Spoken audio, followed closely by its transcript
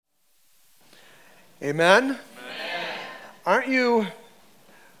Amen? Amen.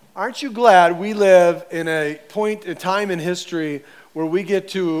 Aren't you glad we live in a point in time in history where we get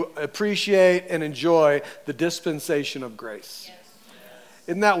to appreciate and enjoy the dispensation of grace? Yes.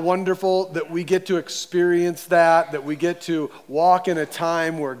 Isn't that wonderful that we get to experience that we get to walk in a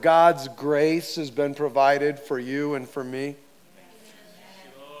time where God's grace has been provided for you and for me?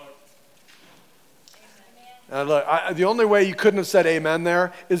 Look, the only way you couldn't have said amen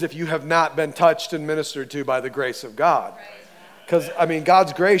there is if you have not been touched and ministered to by the grace of God. Because,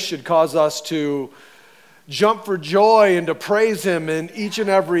 God's grace should cause us to jump for joy and to praise Him in each and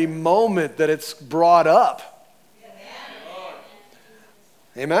every moment that it's brought up.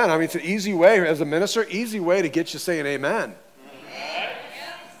 Amen. It's an easy way, as a minister, easy way to get you saying amen.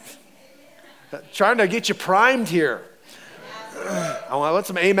 Trying to get you primed here. I want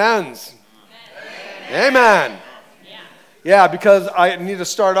some amens. Amen. Yeah, because I need to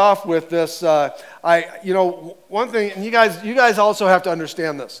start off with this. One thing, and you guys also have to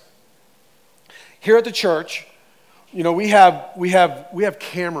understand this. Here at the church, we have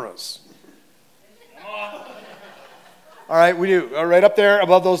cameras. All right, we do. Right up there,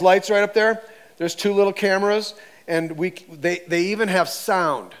 above those lights, right up there. There's 2 little cameras, and they even have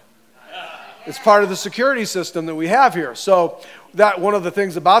sound. It's part of the security system that we have here. So that one of the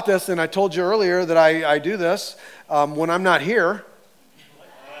things about this, and I told you earlier that I do this when I'm not here.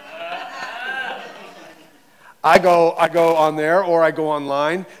 I go on there, or I go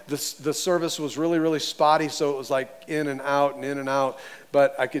online. The service was really, really spotty, so it was like in and out and in and out.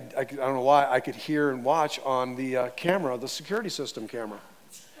 But I don't know why, I could hear and watch on the camera, the security system camera.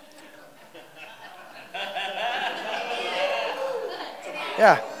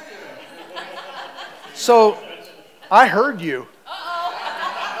 Yeah. So I heard you.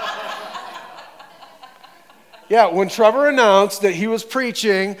 Yeah, when Trevor announced that he was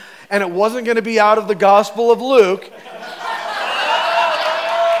preaching and it wasn't going to be out of the Gospel of Luke,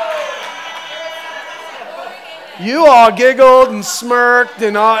 you all giggled and smirked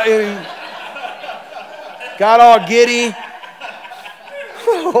and got all giddy.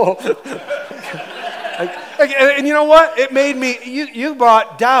 And you know what? It made me, you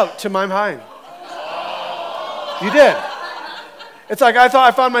brought doubt to my mind. You did. It's like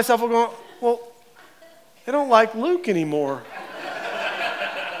I found myself going, well, they don't like Luke anymore.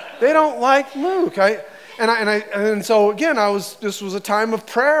 They don't like Luke. And so again, this was a time of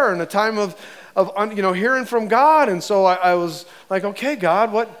prayer and a time of hearing from God. And so I was like, okay,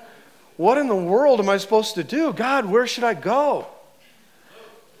 God, what in the world am I supposed to do? God, where should I go?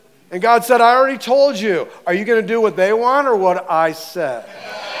 And God said, I already told you. Are you going to do what they want or what I said?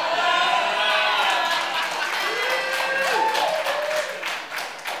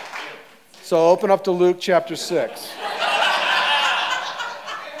 So open up to Luke chapter 6.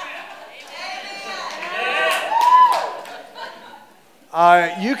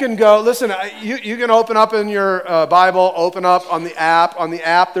 You can go, listen, you can open up in your Bible, open up on the app. On the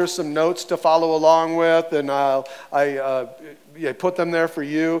app, there's some notes to follow along with, and I put them there for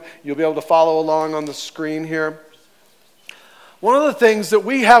you. You'll be able to follow along on the screen here. One of the things that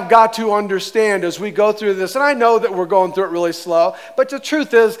we have got to understand as we go through this, and I know that we're going through it really slow, but the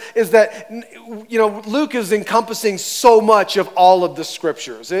truth is that, Luke is encompassing so much of all of the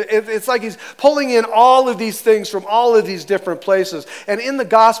scriptures. It's like he's pulling in all of these things from all of these different places. And in the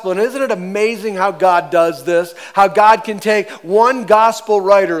gospel, and isn't it amazing how God does this? How God can take one gospel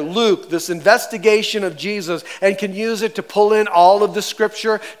writer, Luke, this investigation of Jesus, and can use it to pull in all of the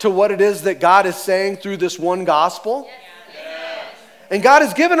scripture to what it is that God is saying through this one gospel? And God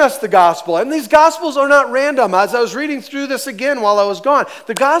has given us the gospel. And these gospels are not random. As I was reading through this again while I was gone,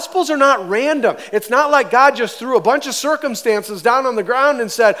 the gospels are not random. It's not like God just threw a bunch of circumstances down on the ground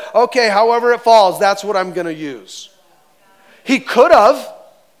and said, okay, however it falls, that's what I'm going to use. He could have,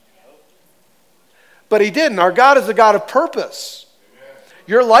 but He didn't. Our God is a God of purpose.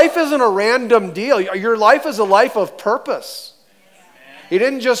 Your life isn't a random deal. Your life is a life of purpose. He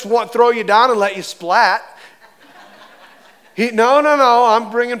didn't just throw you down and let you splat. No,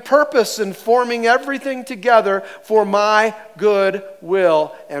 I'm bringing purpose and forming everything together for my good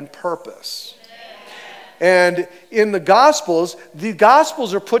will and purpose. And in the Gospels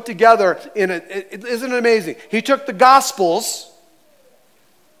are put together isn't it amazing? He took the Gospels,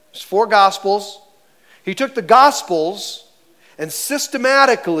 there's 4 Gospels, He took the Gospels and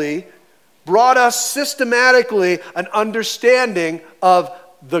systematically brought us an understanding of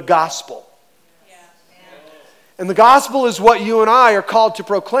the gospel. And the gospel is what you and I are called to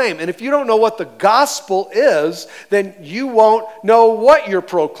proclaim. And if you don't know what the gospel is, then you won't know what you're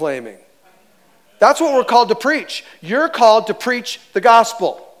proclaiming. That's what we're called to preach. You're called to preach the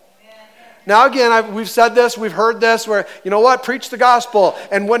gospel. Now again, we've said this, we've heard this, where, you know what, preach the gospel,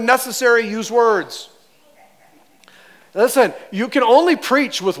 and when necessary, use words. Listen, you can only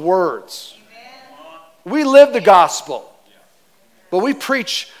preach with words. We live the gospel, but we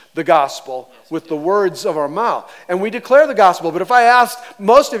preach the gospel with the words of our mouth. And we declare the gospel. But if I asked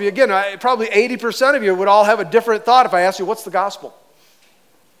most of you, again, probably 80% of you would all have a different thought if I asked you, what's the gospel?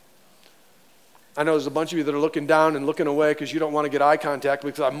 I know there's a bunch of you that are looking down and looking away because you don't want to get eye contact,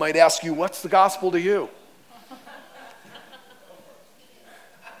 because I might ask you, what's the gospel to you?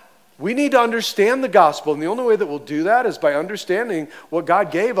 We need to understand the gospel, and the only way that we'll do that is by understanding what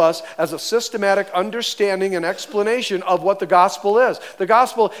God gave us as a systematic understanding and explanation of what the gospel is. The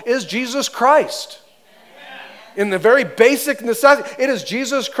gospel is Jesus Christ. In the very basic necessity, it is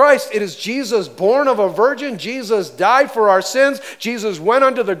Jesus Christ. It is Jesus born of a virgin. Jesus died for our sins. Jesus went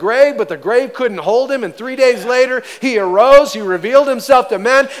unto the grave, but the grave couldn't hold him. And 3 days later, he arose. He revealed himself to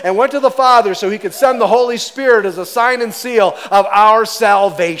men and went to the Father so he could send the Holy Spirit as a sign and seal of our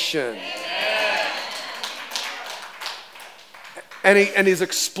salvation. And he's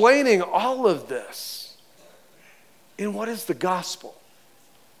explaining all of this in what is the gospel.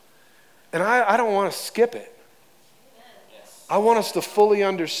 And I don't want to skip it. I want us to fully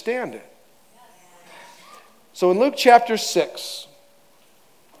understand it. So in Luke chapter 6,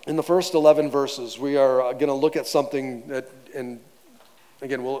 in the first 11 verses, we are going to look at something that, and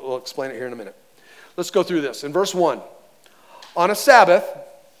again, we'll explain it here in a minute. Let's go through this. In verse 1, on a Sabbath,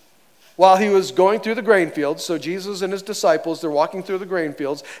 while he was going through the grain fields, so Jesus and his disciples, they're walking through the grain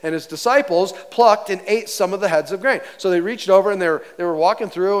fields, and his disciples plucked and ate some of the heads of grain. So they reached over and they were walking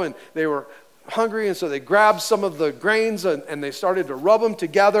through, and they were hungry, and so they grabbed some of the grains and they started to rub them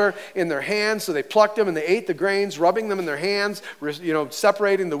together in their hands. So they plucked them and they ate the grains, rubbing them in their hands,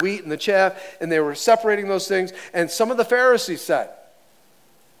 separating the wheat and the chaff, and they were separating those things. And some of the Pharisees said,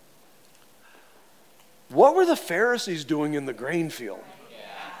 what were the Pharisees doing in the grain field?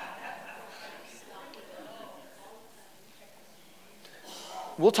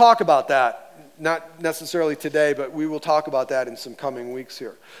 We'll talk about that, not necessarily today, but we will talk about that in some coming weeks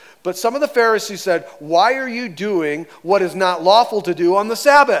here. But some of the Pharisees said, why are you doing what is not lawful to do on the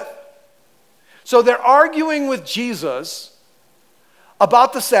Sabbath? So they're arguing with Jesus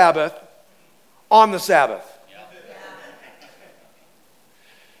about the Sabbath on the Sabbath.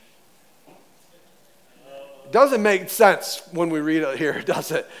 Doesn't make sense when we read it here,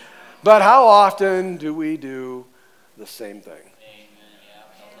 does it? But how often do we do the same thing?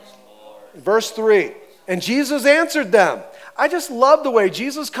 Verse 3, and Jesus answered them. I just love the way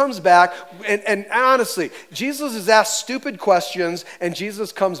Jesus comes back, and honestly, Jesus is asked stupid questions, and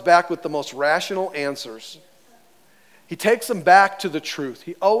Jesus comes back with the most rational answers. He takes them back to the truth.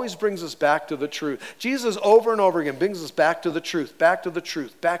 He always brings us back to the truth. Jesus over and over again brings us back to the truth, back to the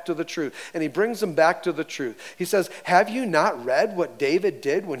truth, back to the truth, and he brings them back to the truth. He says, have you not read what David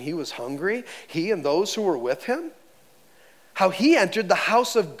did when he was hungry, he and those who were with him? How he entered the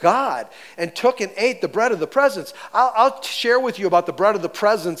house of God and took and ate the bread of the presence. I'll share with you about the bread of the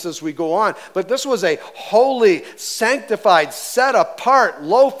presence as we go on. But this was a holy, sanctified, set apart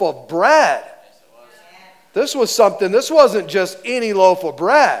loaf of bread. This was something, this wasn't just any loaf of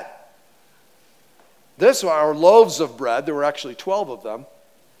bread. This were loaves of bread. There were actually 12 of them.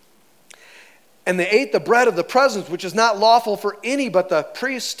 And they ate the bread of the presence, which is not lawful for any but the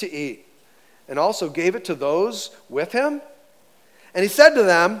priest to eat. And also gave it to those with him. And he said to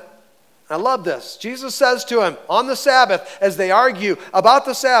them, I love this. Jesus says to him on the Sabbath, as they argue about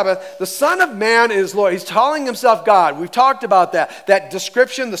the Sabbath, the Son of Man is Lord. He's calling himself God. We've talked about that. That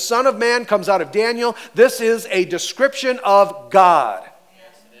description, the Son of Man, comes out of Daniel. This is a description of God.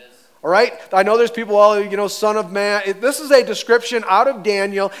 All right? I know there's people, Son of Man. This is a description out of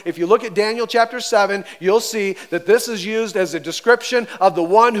Daniel. If you look at Daniel chapter 7, you'll see that this is used as a description of the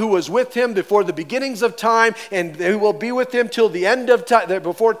one who was with him before the beginnings of time, and who will be with him till the end of time,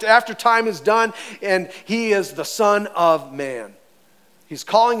 after time is done, and he is the Son of Man. He's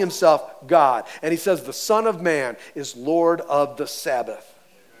calling himself God, and he says the Son of Man is Lord of the Sabbath.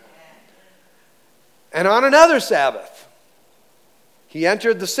 And on another Sabbath, he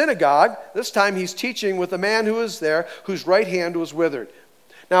entered the synagogue. This time he's teaching with a man who was there whose right hand was withered.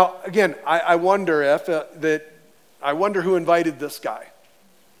 Now, again, I wonder who invited this guy.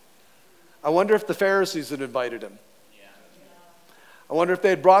 I wonder if the Pharisees had invited him. I wonder if they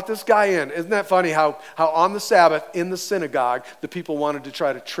had brought this guy in. Isn't that funny how on the Sabbath in the synagogue, the people wanted to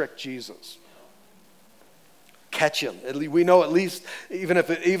try to trick Jesus? catch him. We know at least, even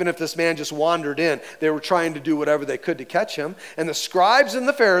if this man just wandered in, they were trying to do whatever they could to catch him. And the scribes and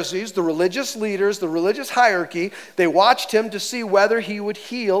the Pharisees, the religious leaders, the religious hierarchy, they watched him to see whether he would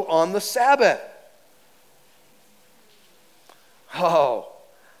heal on the Sabbath. Oh,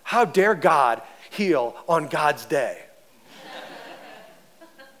 how dare God heal on God's day?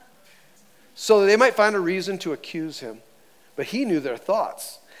 So they might find a reason to accuse him. But he knew their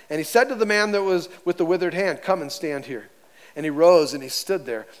thoughts. And he said to the man that was with the withered hand, come and stand here. And he rose and he stood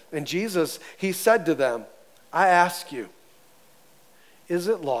there. And Jesus, he said to them, I ask you, is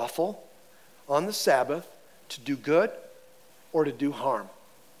it lawful on the Sabbath to do good or to do harm?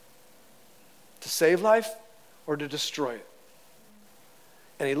 To save life or to destroy it?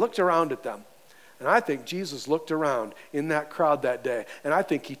 And he looked around at them. And I think Jesus looked around in that crowd that day, and I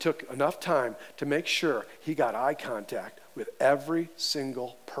think he took enough time to make sure he got eye contact with every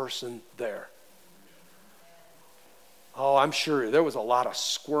single person there. Oh, I'm sure there was a lot of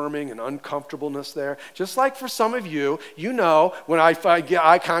squirming and uncomfortableness there. Just like for some of you, you know, when I get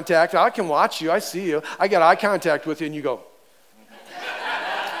eye contact, I can watch you, I see you, I get eye contact with you, and you go.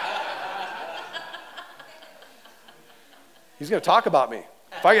 He's going to talk about me.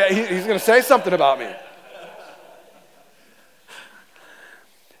 He's going to say something about me.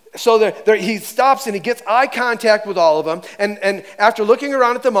 So he stops and he gets eye contact with all of them. And after looking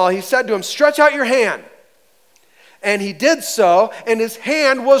around at them all, he said to him, stretch out your hand. And he did so, and his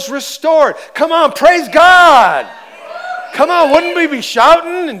hand was restored. Come on, praise God. Come on, wouldn't we be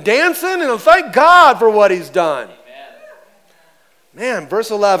shouting and dancing and thank God for what he's done? Man, verse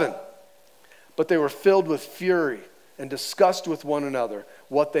 11. But they were filled with fury and discussed with one another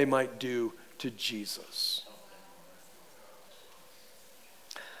what they might do to Jesus.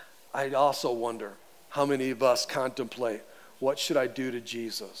 I also wonder how many of us contemplate, what should I do to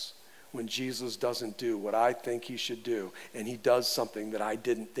Jesus when Jesus doesn't do what I think he should do, and he does something that I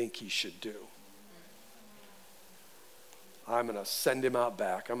didn't think he should do? I'm going to send him out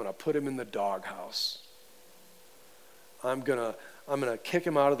back. I'm going to put him in the doghouse. I'm going to kick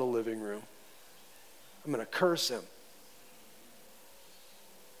him out of the living room. I'm going to curse him.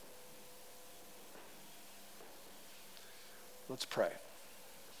 Let's pray.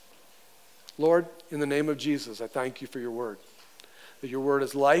 Lord, in the name of Jesus, I thank you for your word. That your word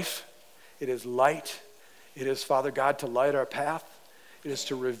is life, it is light, it is, Father God, to light our path, it is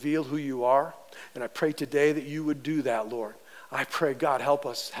to reveal who you are. And I pray today that you would do that, Lord. I pray, God,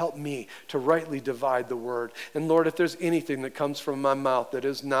 help me to rightly divide the word. And Lord, if there's anything that comes from my mouth that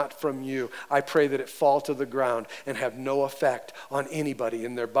is not from you, I pray that it fall to the ground and have no effect on anybody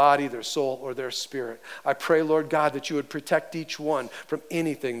in their body, their soul, or their spirit. I pray, Lord God, that you would protect each one from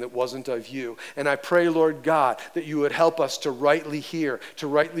anything that wasn't of you. And I pray, Lord God, that you would help us to rightly hear, to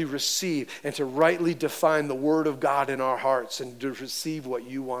rightly receive, and to rightly define the word of God in our hearts and to receive what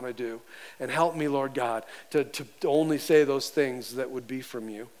you want to do. And help me, Lord God, to only say those things that would be from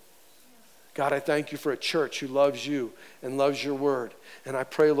you. God, I thank you for a church who loves you and loves your word. And I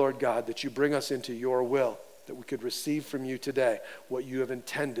pray, Lord God, that you bring us into your will, that we could receive from you today what you have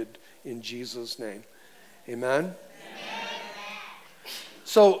intended in Jesus' name. Amen? Amen.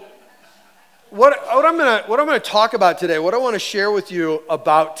 So what I'm going to talk about today, what I want to share with you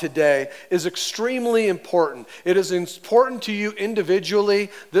about today is extremely important. It is important to you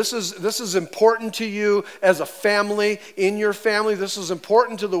individually. This is important to you as a family, in your family. This is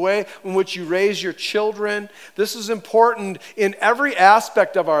important to the way in which you raise your children. This is important in every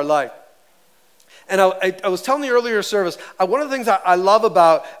aspect of our life. And I was telling the earlier service, one of the things I love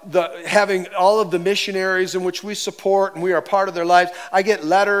about having all of the missionaries in which we support and we are a part of their lives, I get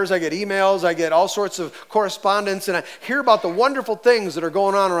letters, I get emails, I get all sorts of correspondence, and I hear about the wonderful things that are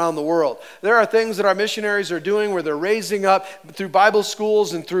going on around the world. There are things that our missionaries are doing where they're raising up through Bible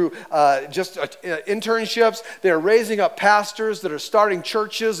schools and through internships. They're raising up pastors that are starting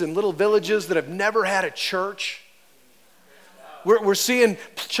churches in little villages that have never had a church. We're seeing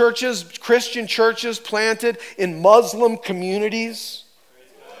churches, Christian churches planted in Muslim communities.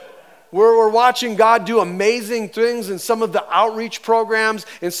 We're watching God do amazing things in some of the outreach programs,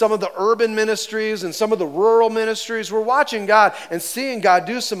 in some of the urban ministries, in some of the rural ministries. We're watching God and seeing God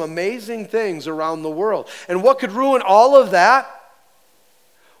do some amazing things around the world. And what could ruin all of that?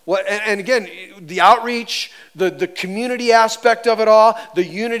 And again, the outreach, the community aspect of it all, the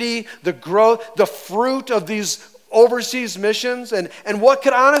unity, the growth, the fruit of these overseas missions, and what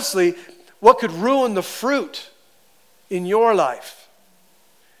could ruin the fruit in your life,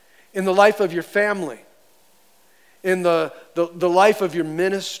 in the life of your family, in the life of your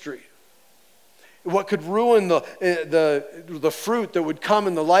ministry? What could ruin the fruit that would come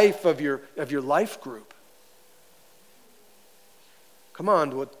in the life of your life group? Come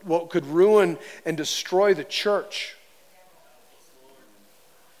on, what could ruin and destroy the church?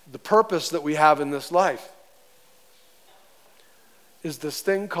 The purpose that we have in this life is this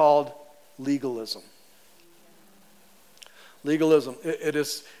thing called legalism. Legalism, it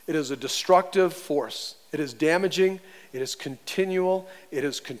is a destructive force. It is damaging. It is continual. It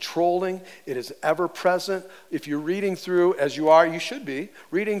is controlling. It is ever present. If you're reading through, as you are, you should be,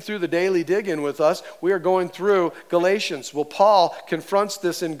 reading through the Daily Dig-In with us, we are going through Galatians. Well, Paul confronts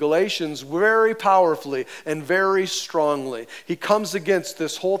this in Galatians very powerfully and very strongly. He comes against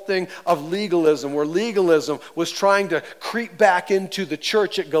this whole thing of legalism, where legalism was trying to creep back into the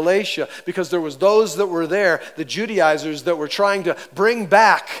church at Galatia, because there was those that were there, the Judaizers, that were trying to bring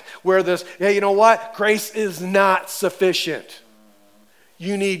back where this, hey, you know what? Grace is not sufficient.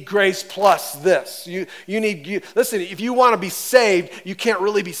 You need grace plus this. Listen, if you want to be saved, you can't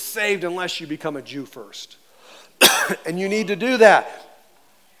really be saved unless you become a Jew first. And you need to do that.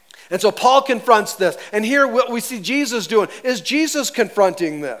 And so Paul confronts this. And here what we see Jesus doing is Jesus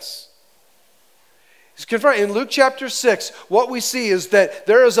confronting this. In Luke chapter 6, what we see is that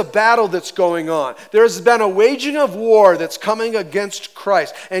there is a battle that's going on. There has been a waging of war that's coming against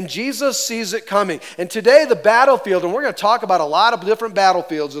Christ, and Jesus sees it coming. And today the battlefield, and we're going to talk about a lot of different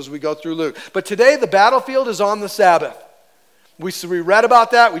battlefields as we go through Luke, but today the battlefield is on the Sabbath. We read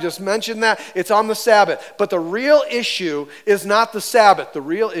about that. We just mentioned that. It's on the Sabbath. But the real issue is not the Sabbath. The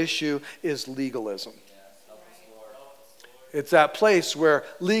real issue is legalism. It's that place where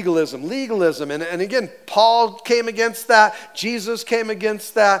legalism, and again, Paul came against that, Jesus came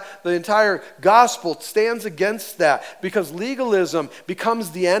against that, the entire gospel stands against that, because legalism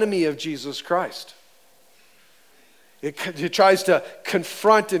becomes the enemy of Jesus Christ. It tries to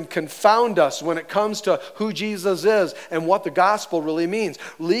confront and confound us when it comes to who Jesus is and what the gospel really means.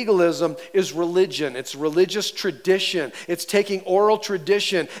 Legalism is religion. It's religious tradition. It's taking oral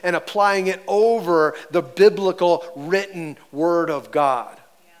tradition and applying it over the biblical written word of God.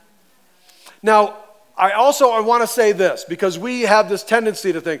 Now, I want to say this, because we have this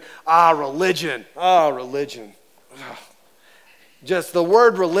tendency to think, religion. Just the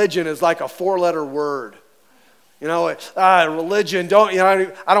word religion is like a 4-letter word. Religion,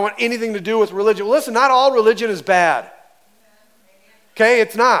 I don't want anything to do with religion. Well, listen, not all religion is bad. Okay,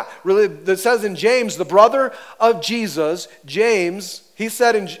 it's not. Really, it says in James, the brother of Jesus, James, he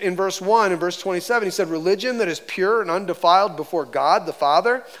said in verse 1 and verse 27, he said, religion that is pure and undefiled before God the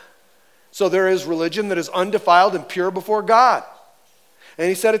Father. So there is religion that is undefiled and pure before God. And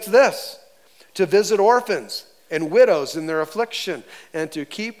he said it's this, to visit orphans and widows in their affliction, and to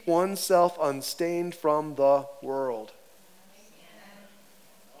keep oneself unstained from the world.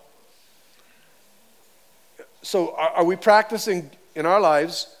 So are we practicing in our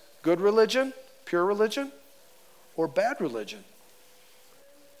lives good religion, pure religion, or bad religion?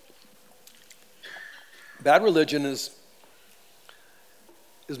 Bad religion is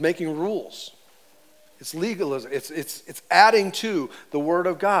making rules. It's legalism. It's adding to the Word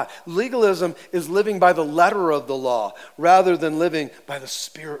of God. Legalism is living by the letter of the law rather than living by the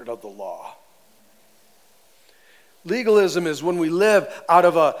spirit of the law. Legalism is when we live out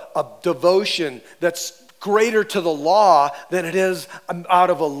of a devotion that's greater to the law than it is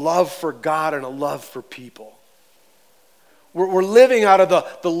out of a love for God and a love for people. We're living out of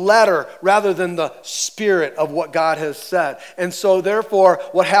the letter rather than the spirit of what God has said. And so therefore,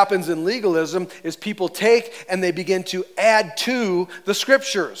 what happens in legalism is people take and they begin to add to the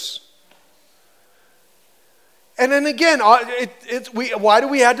scriptures. And then again, why do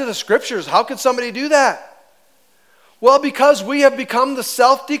we add to the scriptures? How could somebody do that? Well, because we have become the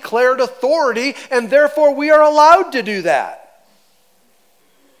self-declared authority, and therefore we are allowed to do that.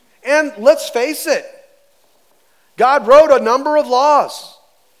 And let's face it, God wrote a number of laws.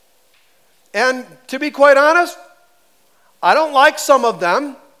 And to be quite honest, I don't like some of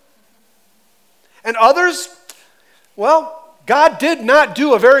them. And others, well, God did not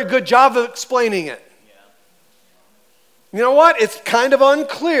do a very good job of explaining it. You know what? It's kind of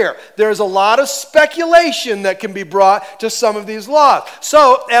unclear. There's a lot of speculation that can be brought to some of these laws.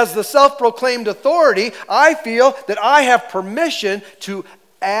 So, as the self-proclaimed authority, I feel that I have permission to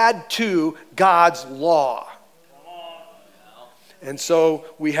add to God's law. And so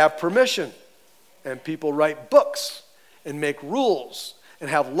we have permission, and people write books and make rules and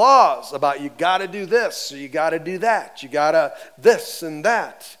have laws about you got to do this or you got to do that. You got to this and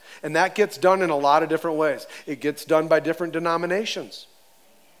that. And that gets done in a lot of different ways. It gets done by different denominations.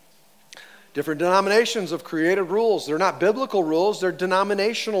 Different denominations have created rules. They're not biblical rules, they're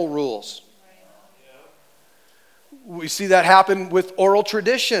denominational rules. We see that happen with oral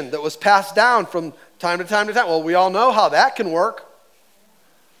tradition that was passed down from time to time to time. Well, we all know how that can work.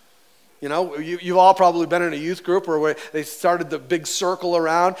 You know, you've all probably been in a youth group where they started the big circle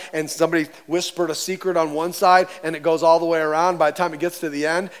around and somebody whispered a secret on one side and it goes all the way around. By the time it gets to the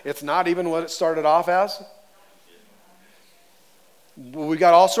end, it's not even what it started off as. We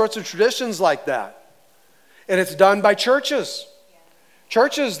got all sorts of traditions like that. And it's done by churches.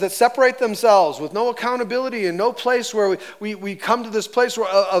 Churches that separate themselves with no accountability and no place where we come to this place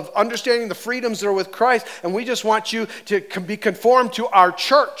of understanding the freedoms that are with Christ, and we just want you to be conformed to our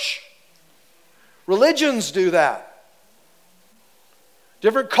church. Religions do that.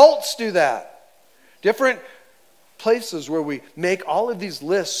 Different cults do that. Different places where we make all of these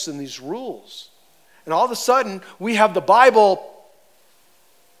lists and these rules. And all of a sudden, we have the Bible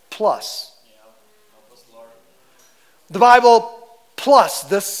plus. The Bible plus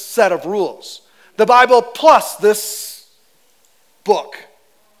this set of rules. The Bible plus this book.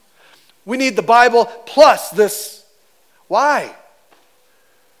 We need the Bible plus this. Why?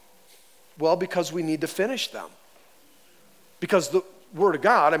 Well, because we need to finish them. Because the Word of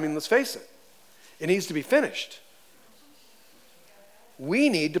God, I mean, let's face it, it needs to be finished. We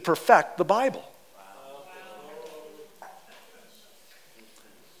need to perfect the Bible.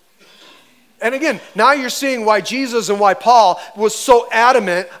 And again, now you're seeing why Jesus and why Paul was so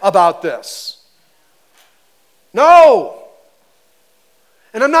adamant about this. No!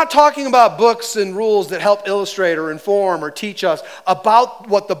 And I'm not talking about books and rules that help illustrate or inform or teach us about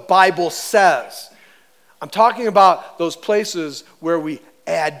what the Bible says. I'm talking about those places where we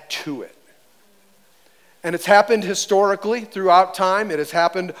add to it. And it's happened historically throughout time. It has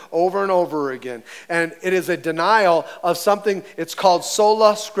happened over and over again. And it is a denial of something, it's called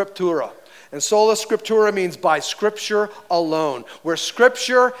sola scriptura. And sola scriptura means by Scripture alone, where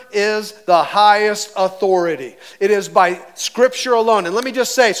Scripture is the highest authority. It is by Scripture alone. And let me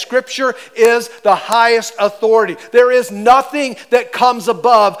just say, Scripture is the highest authority. There is nothing that comes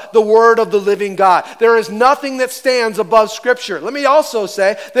above the Word of the living God. There is nothing that stands above Scripture. Let me also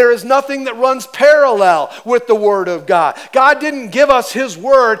say, there is nothing that runs parallel with the Word of God. God didn't give us His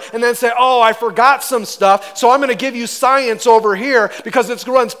Word and then say, oh, I forgot some stuff, so I'm going to give you science over here because it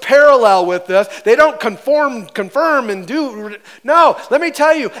runs parallel with this. They don't confirm and do. No, let me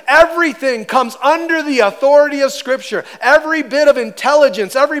tell you, everything comes under the authority of Scripture. Every bit of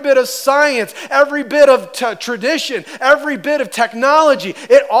intelligence, every bit of science, every bit of tradition, every bit of technology,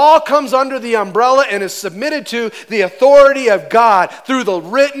 it all comes under the umbrella and is submitted to the authority of God through the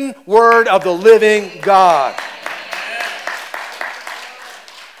written word of the living God.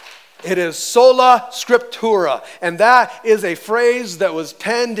 It is sola scriptura, and that is a phrase that was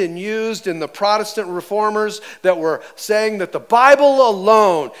penned and used in the Protestant reformers that were saying that the Bible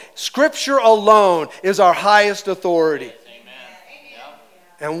alone, Scripture alone, is our highest authority. Amen.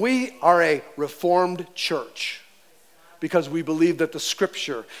 And we are a reformed church because we believe that the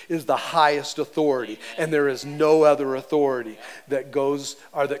Scripture is the highest authority, and there is no other authority that goes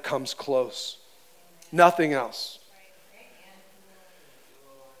or that comes close. Nothing else.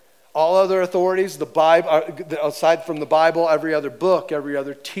 All other authorities, the Bible, aside from the Bible, every other book, every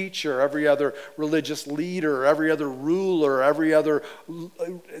other teacher, every other religious leader, every other ruler, every other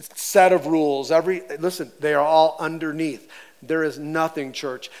set of rules, listen, they are all underneath. There is nothing,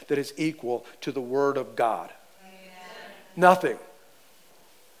 church, that is equal to the Word of God. Amen. Nothing.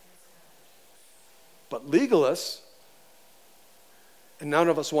 But legalists, and none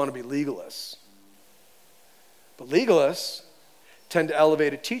of us want to be legalists, but legalists tend to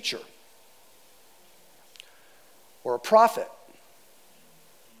elevate a teacher or a prophet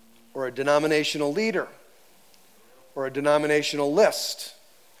or a denominational leader or a denominational list,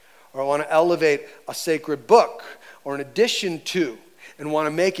 or want to elevate a sacred book or an addition to and want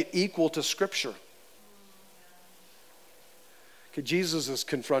to make it equal to Scripture. Okay, Jesus is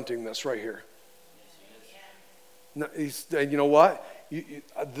confronting this right here. No, you know what?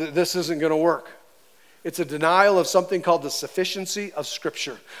 This isn't going to work. It's a denial of something called the sufficiency of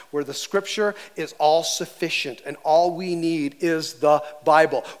Scripture, where the Scripture is all sufficient and all we need is the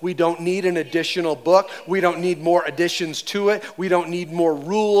Bible. We don't need an additional book. We don't need more additions to it. We don't need more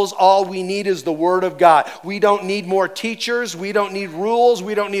rules. All we need is the Word of God. We don't need more teachers. We don't need rules.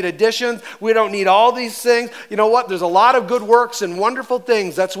 We don't need additions. We don't need all these things. You know what? There's a lot of good works and wonderful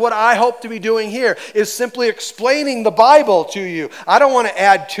things. That's what I hope to be doing here, is simply explaining the Bible to you. I don't want to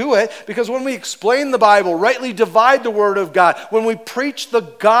add to it, because when we explain the Bible, rightly divide the Word of God, when we preach the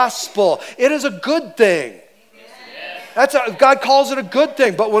gospel, it is a good thing. God calls it a good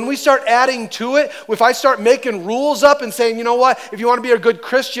thing. But when we start adding to it, if I start making rules up and saying, you know what, if you want to be a good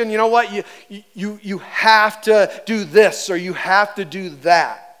Christian, you know what, you have to do this or you have to do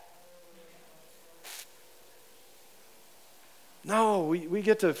that. No, we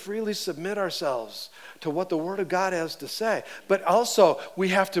get to freely submit ourselves to what the Word of God has to say. But also, we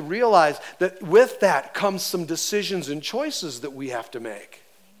have to realize that with that comes some decisions and choices that we have to make.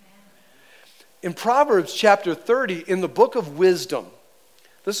 In Proverbs chapter 30, in the book of wisdom,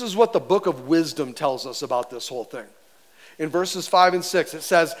 this is what the book of wisdom tells us about this whole thing. In verses 5 and 6, it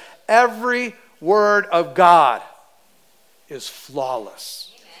says, every word of God is flawless.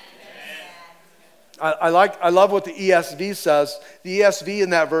 I love what the ESV says. The ESV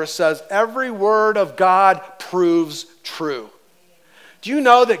in that verse says, every word of God proves true. Do you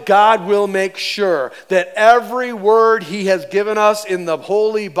know that God will make sure that every word he has given us in the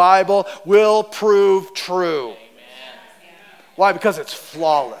Holy Bible will prove true? Amen. Why? Because it's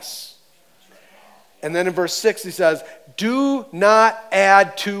flawless. And then in verse 6 he says, do not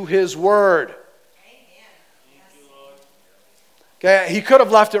add to his word. Okay, he could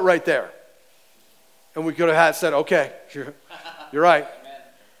have left it right there. And we could have said, okay, you're right.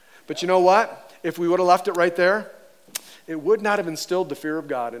 But you know what? If we would have left it right there, it would not have instilled the fear of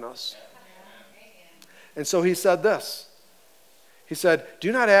God in us. And so he said this. He said,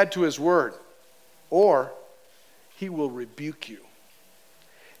 do not add to his word, or he will rebuke you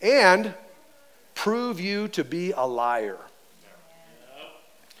and prove you to be a liar.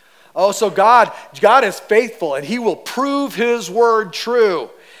 Oh, so God is faithful, and he will prove his word true.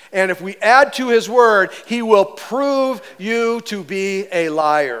 And if we add to his word, he will prove you to be a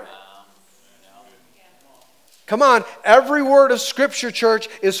liar. Come on, every word of Scripture, church,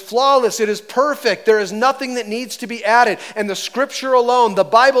 is flawless. It is perfect. There is nothing that needs to be added. And the Scripture alone, the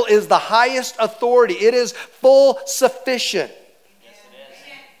Bible, is the highest authority. It is full sufficient. Yes,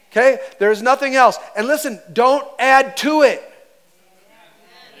 it is. Okay? There is nothing else. And listen, don't add to it.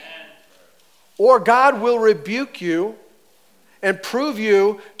 Or God will rebuke you and prove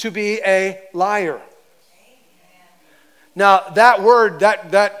you to be a liar. Now, that word,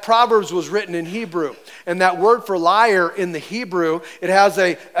 that Proverbs was written in Hebrew. And that word for liar in the Hebrew, it has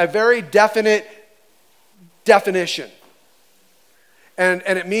a very definite definition. And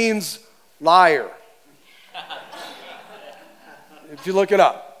it means liar. If you look it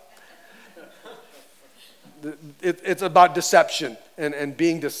up. It's about deception and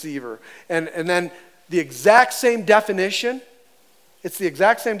being deceiver. And then the exact same definition, it's the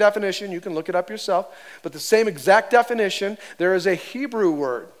exact same definition. You can look it up yourself. But the same exact definition, there is a Hebrew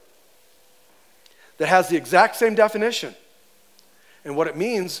word that has the exact same definition. And what it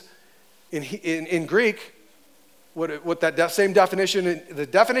means in Greek, what that same definition, the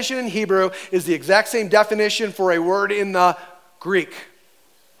definition in Hebrew is the exact same definition for a word in the Greek.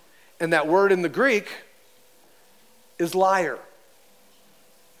 And that word in the Greek is liar.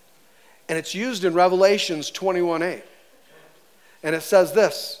 And it's used in Revelations 21:8. And it says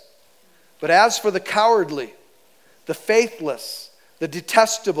this, but as for the cowardly, the faithless, the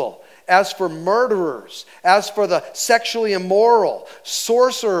detestable, as for murderers, as for the sexually immoral,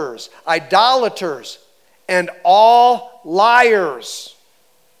 sorcerers, idolaters, and all liars.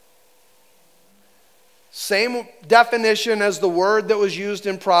 Same definition as the word that was used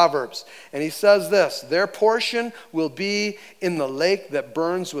in Proverbs. And he says this, their portion will be in the lake that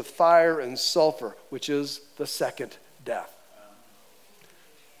burns with fire and sulfur, which is the second death.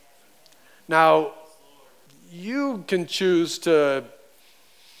 Now, you can choose to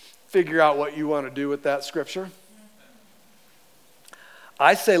figure out what you want to do with that scripture.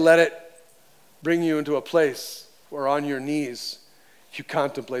 I say let it bring you into a place where on your knees you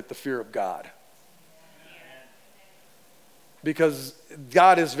contemplate the fear of God. Because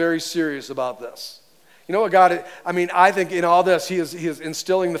God is very serious about this. You know what God, I think in all this, he is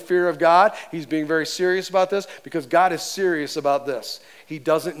instilling the fear of God. He's being very serious about this because God is serious about this. He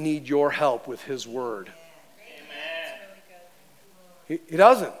doesn't need your help with his word. Amen. He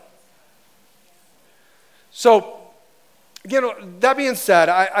doesn't. So, again, that being said,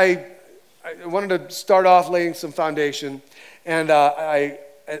 I wanted to start off laying some foundation. And I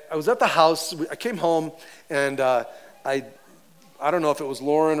was at the house. I came home, and I don't know if it was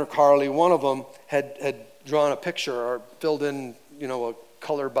Lauren or Carly, one of them had drawn a picture or filled in, a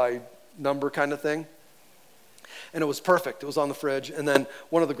color by number kind of thing. And it was perfect. It was on the fridge. And then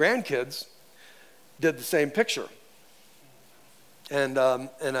one of the grandkids did the same picture. And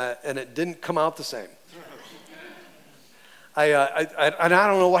it didn't come out the same. I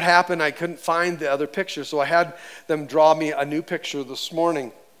don't know what happened. I couldn't find the other picture. So I had them draw me a new picture this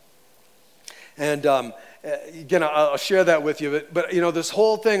morning. And again, I'll share that with you. But this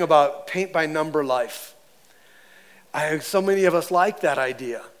whole thing about paint by number life, so many of us like that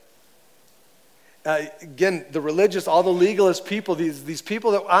idea. Again, the religious, all the legalist people, these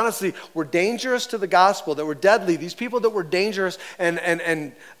people that honestly were dangerous to the gospel, that were deadly, these people that were dangerous and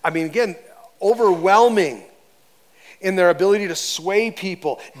I mean, again, overwhelming in their ability to sway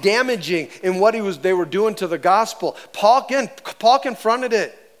people, damaging in what they were doing to the gospel. Paul confronted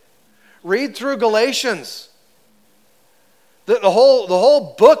it. Read through Galatians. The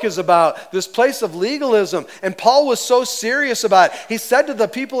whole book is about this place of legalism. And Paul was so serious about it. He said to the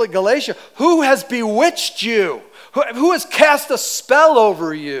people at Galatia, who has bewitched you? Who has cast a spell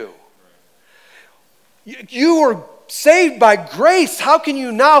over you? You were saved by grace. How can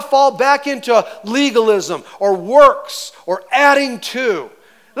you now fall back into legalism or works or adding to?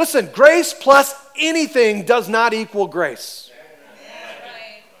 Listen, grace plus anything does not equal grace.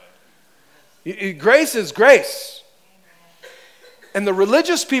 Grace is grace. And the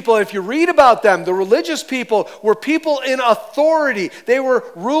religious people, if you read about them, the religious people were people in authority. They were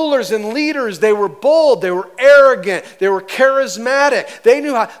rulers and leaders. They were bold. They were arrogant. They were charismatic. They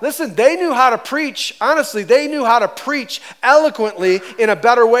knew how to preach. Honestly, they knew how to preach eloquently in a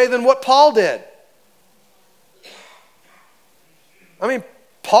better way than what Paul did. I mean,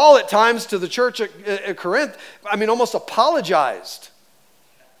 Paul at times to the church at Corinth, almost apologized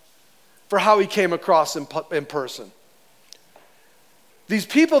for how he came across in person. These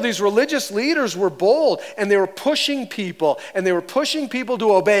people, these religious leaders were bold, and they were pushing people,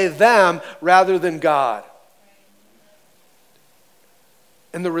 to obey them rather than God.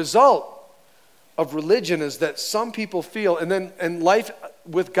 And the result of religion is that some people feel, and life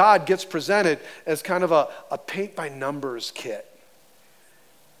with God gets presented as kind of a paint-by-numbers kit.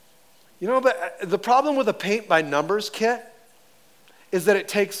 You know, but the problem with a paint-by-numbers kit is that it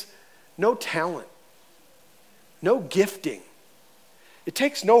takes no talent, no gifting. It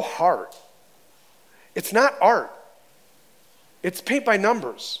takes no heart. It's not art. It's paint by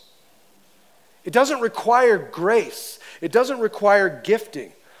numbers. It doesn't require grace. It doesn't require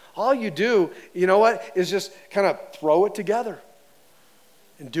gifting. All you do, you know what, is just kind of throw it together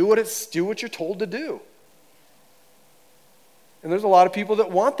and do what you're told to do. And there's a lot of people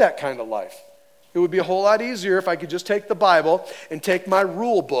that want that kind of life. It would be a whole lot easier if I could just take the Bible and take my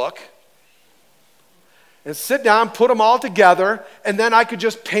rule book and sit down, put them all together, and then I could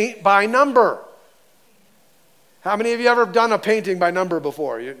just paint by number. How many of you ever done a painting by number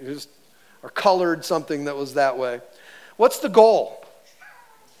before? You just or colored something that was that way. What's the goal?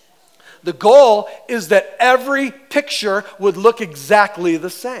 The goal is that every picture would look exactly the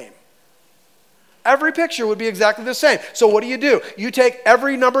same. Every picture would be exactly the same. So what do? You take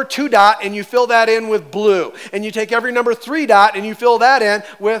every number 2 dot and you fill that in with blue. And you take every number 3 dot and you fill that in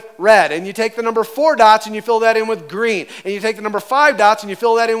with red. And you take the number 4 dots and you fill that in with green. And you take the number 5 dots and you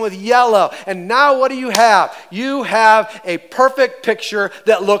fill that in with yellow. And now what do you have? You have a perfect picture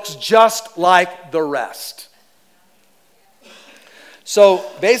that looks just like the rest. So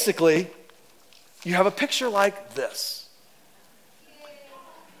basically, you have a picture like this.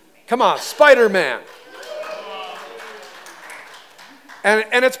 Come on, Spider-Man.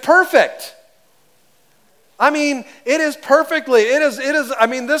 And it's perfect. It is perfectly,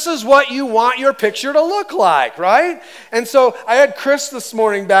 this is what you want your picture to look like, right? And so I had Chris this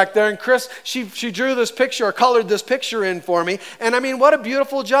morning back there, and Chris, she drew this picture, or colored this picture in for me, and what a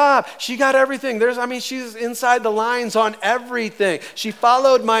beautiful job. She got everything. She's inside the lines on everything. She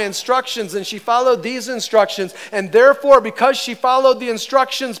followed my instructions, and she followed these instructions, and therefore, because she followed the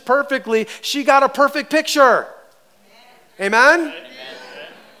instructions perfectly, she got a perfect picture. Amen? Amen.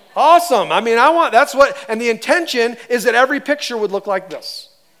 Awesome. And the intention is that every picture would look like this,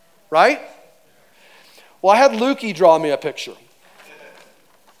 right? Well, I had Lukey draw me a picture.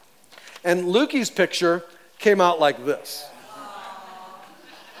 And Lukey's picture came out like this.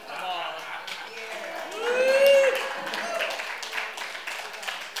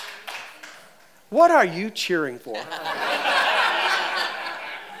 What are you cheering for?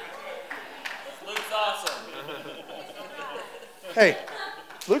 Luke's awesome. Hey.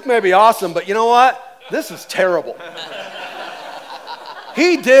 Luke may be awesome, but you know what? This is terrible.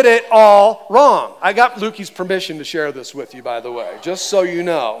 He did it all wrong. I got Lukey's permission to share this with you, by the way, just so you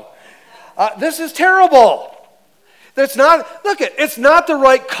know. This is terrible. It's not the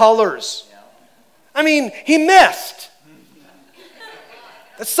right colors. He missed.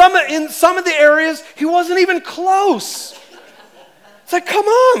 In some of the areas, he wasn't even close. It's like, come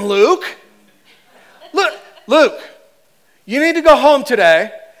on, Luke. Luke. You need to go home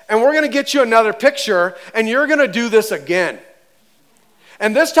today, and we're going to get you another picture, and you're going to do this again.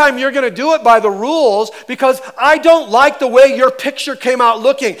 And this time you're going to do it by the rules, because I don't like the way your picture came out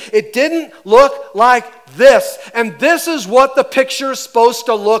looking. It didn't look like this, and this is what the picture's supposed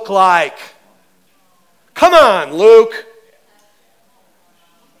to look like. Come on, Luke.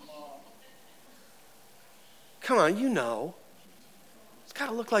 Come on, you know. It's got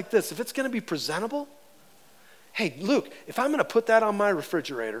to look like this. If it's going to be presentable, hey, Luke, if I'm going to put that on my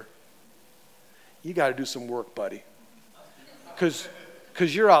refrigerator, you got to do some work, buddy. Because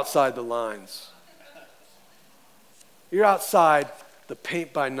you're outside the lines. You're outside the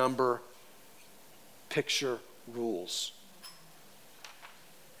paint by number picture rules.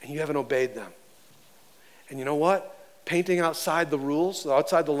 And you haven't obeyed them. And you know what? Painting outside the rules,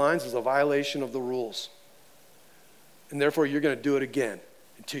 outside the lines, is a violation of the rules. And therefore, you're going to do it again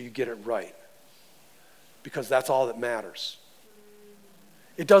until you get it right. Because that's all that matters.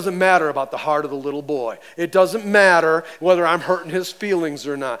 It doesn't matter about the heart of the little boy. It doesn't matter whether I'm hurting his feelings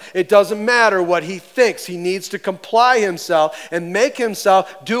or not. It doesn't matter what he thinks. He needs to comply himself and make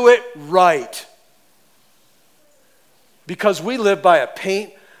himself do it right. Because we live by a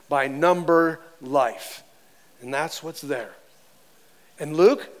paint-by-number life. And that's what's there. And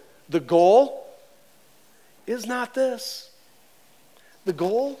Luke, the goal is not this. The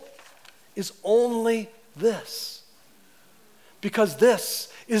goal is only this. Because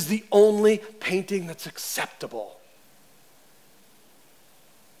this is the only painting that's acceptable.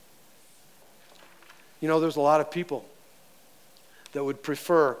 You know, there's a lot of people that would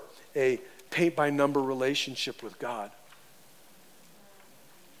prefer a paint-by-number relationship with God.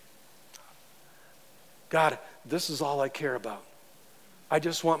 God, this is all I care about. I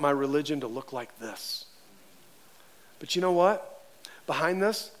just want my religion to look like this. But you know what? Behind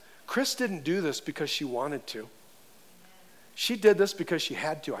this, Chris didn't do this because she wanted to. She did this because she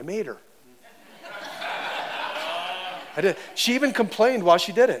had to. I made her. I did. She even complained while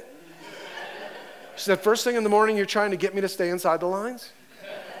she did it. She said, first thing in the morning, you're trying to get me to stay inside the lines?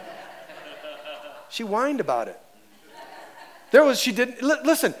 She whined about it.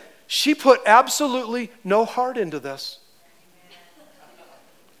 Listen, she put absolutely no heart into this.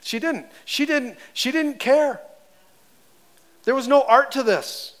 She didn't care. There was no art to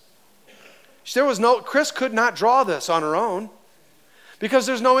this. Chris could not draw this on her own because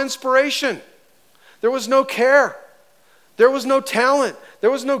there's no inspiration. There was no care. There was no talent.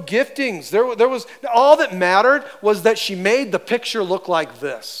 There was no giftings. There was all that mattered was that she made the picture look like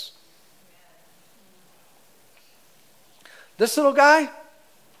this. This little guy,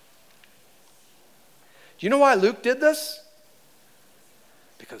 do you know why Luke did this?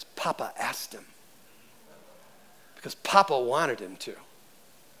 Because Papa asked him. Because Papa wanted him to.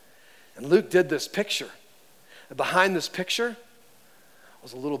 And Luke did this picture. And behind this picture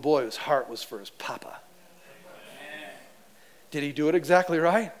was a little boy whose heart was for his Papa. Did he do it exactly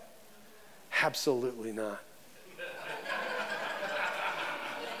right? Absolutely not.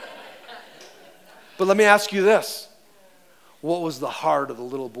 But let me ask you this. What was the heart of the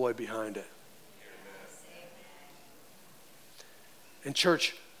little boy behind it? And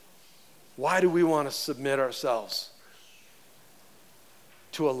church, why do we want to submit ourselves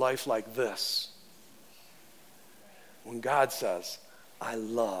to a life like this? When God says, I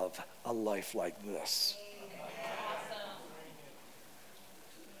love a life like this.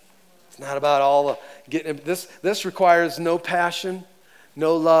 It's not about all the getting this requires no passion,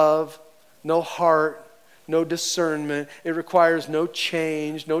 no love, no heart, no discernment. It requires no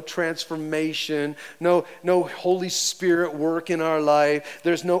change, no transformation, no Holy Spirit work in our life.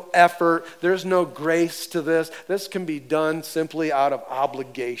 There's no effort. There's no grace to this. This can be done simply out of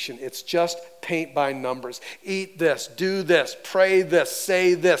obligation. It's just paint by numbers. Eat this, do this, pray this,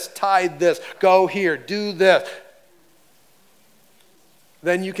 say this, tithe this, go here, do this.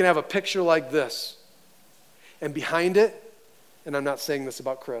 Then you can have a picture like this. And behind it, and I'm not saying this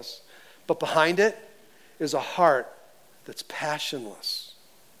about Chris, but behind it is a heart that's passionless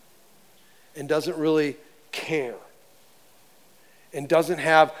and doesn't really care and doesn't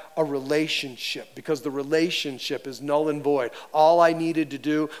have a relationship because the relationship is null and void. All I needed to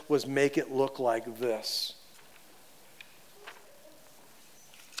do was make it look like this.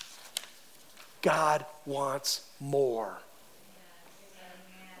 God wants more.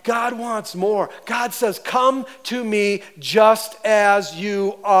 God wants more. God says, come to me just as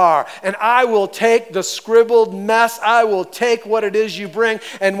you are. And I will take the scribbled mess. I will take what it is you bring.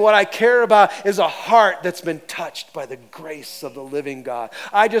 And what I care about is a heart that's been touched by the grace of the living God.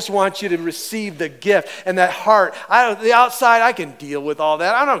 I just want you to receive the gift and that heart. The outside, I can deal with all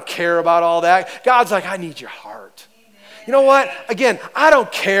that. I don't care about all that. God's like, I need your heart. You know what? Again, I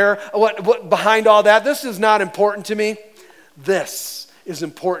don't care what behind all that. This is not important to me. This is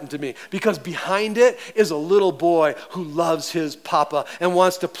important to me because behind it is a little boy who loves his papa and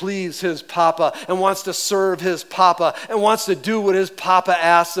wants to please his papa and wants to serve his papa and wants to do what his papa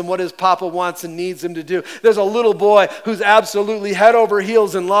asks and what his papa wants and needs him to do. There's a little boy who's absolutely head over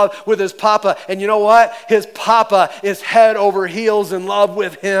heels in love with his papa, and you know what? His papa is head over heels in love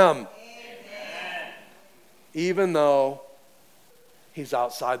with him. Amen. Even though he's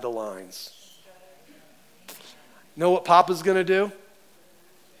outside the lines. Know what Papa's going to do?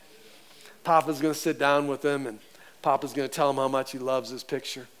 Papa's going to sit down with him, and Papa's going to tell him how much he loves his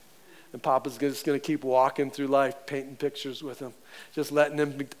picture. And Papa's just going to keep walking through life, painting pictures with him, just letting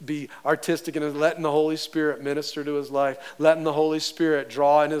him be artistic and letting the Holy Spirit minister to his life, letting the Holy Spirit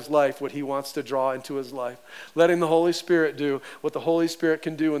draw in his life what he wants to draw into his life, letting the Holy Spirit do what the Holy Spirit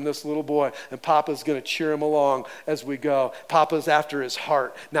can do in this little boy. And Papa's going to cheer him along as we go. Papa's after his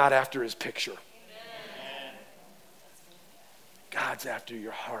heart, not after his picture. Amen. God's after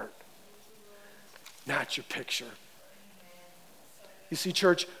your heart, not your picture. You see,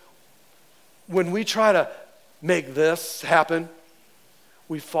 church, when we try to make this happen,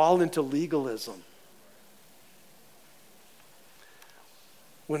 we fall into legalism.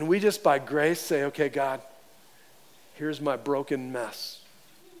 When we just by grace say, okay, God, here's my broken mess.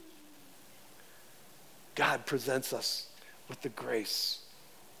 God presents us with the grace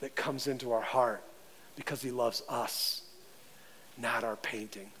that comes into our heart because he loves us, not our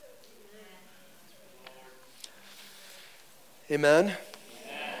painting. Amen? Amen.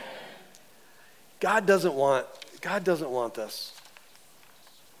 God doesn't want this.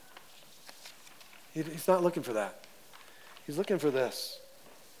 He's not looking for that. He's looking for this.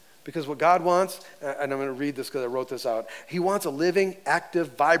 Because what God wants, and I'm going to read this because I wrote this out. He wants a living,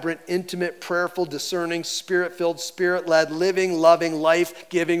 active, vibrant, intimate, prayerful, discerning, spirit-filled, spirit-led, living, loving,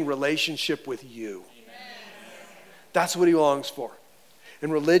 life-giving relationship with you. Amen. That's what he longs for.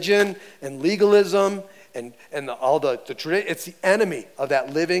 And religion and legalism and the tradition, it's the enemy of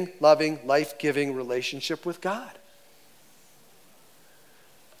that living, loving, life-giving relationship with God.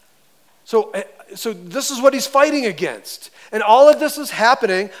 So this is what he's fighting against. And all of this is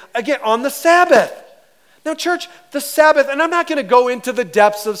happening, again, on the Sabbath. Now, church, the Sabbath, and I'm not going to go into the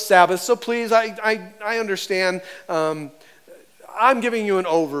depths of Sabbath, so please, I understand. I'm giving you an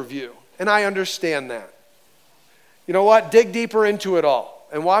overview, and I understand that. You know what? Dig deeper into it all.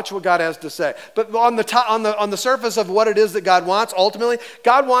 And watch what God has to say. But on the surface of what it is that God wants, ultimately,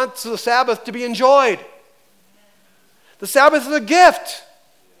 God wants the Sabbath to be enjoyed. The Sabbath is a gift.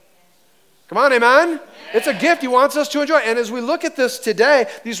 Come on, amen? It's a gift he wants us to enjoy. And as we look at this today,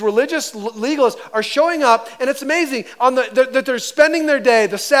 these religious legalists are showing up, and it's amazing that they're spending their day,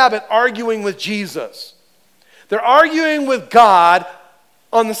 the Sabbath, arguing with Jesus. They're arguing with God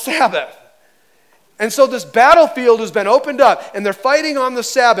on the Sabbath. And so this battlefield has been opened up, and they're fighting on the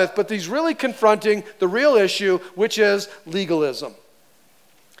Sabbath, but he's really confronting the real issue, which is legalism.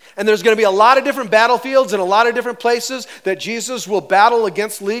 And there's going to be a lot of different battlefields and a lot of different places that Jesus will battle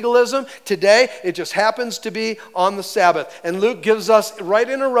against legalism. Today, it just happens to be on the Sabbath. And Luke gives us, right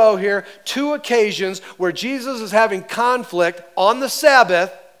in a row here, 2 occasions where Jesus is having conflict on the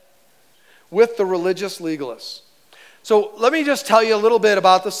Sabbath with the religious legalists. So let me just tell you a little bit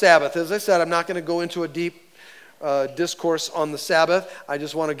about the Sabbath. As I said, I'm not going to go into a deep discourse on the Sabbath. I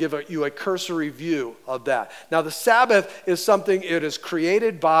just want to give you a cursory view of that. Now, the Sabbath is something, it is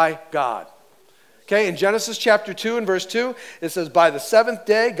created by God. Okay, in Genesis chapter 2 and verse 2, it says, by the 7th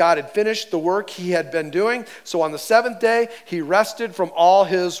day, God had finished the work he had been doing. So on the 7th day, he rested from all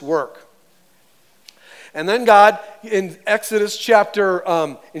his work. And then God, in Exodus chapter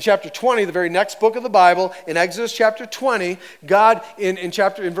 20, the very next book of the Bible, in Exodus chapter 20, God, in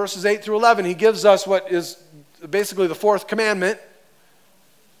verses 8 through 11, he gives us what is basically the 4th commandment.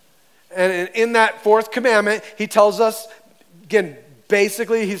 And in that 4th commandment, he tells us, again,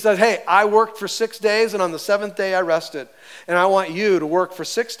 basically, he says, hey, I worked for 6 days, and on the 7th day I rested. And I want you to work for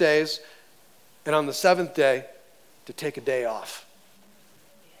 6 days, and on the 7th day to take a day off.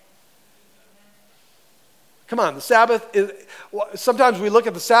 Come on, the Sabbath is, sometimes we look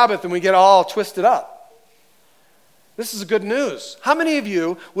at the Sabbath and we get all twisted up. This is good news. How many of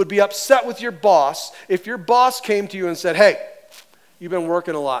you would be upset with your boss if your boss came to you and said, hey, you've been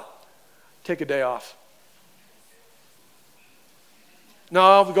working a lot. Take a day off.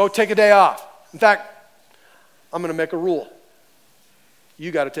 No, go take a day off. In fact, I'm going to make a rule.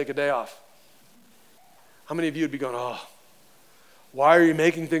 You got to take a day off. How many of you would be going, oh, why are you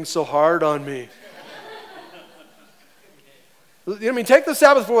making things so hard on me? I mean, take the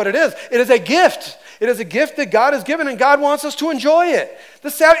Sabbath for what it is. It is a gift. It is a gift that God has given, and God wants us to enjoy it.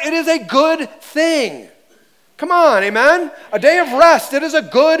 The Sabbath, it is a good thing. Come on, amen? A day of rest, it is a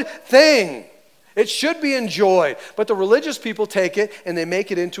good thing. It should be enjoyed. But the religious people take it and they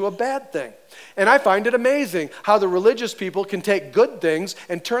make it into a bad thing. And I find it amazing how the religious people can take good things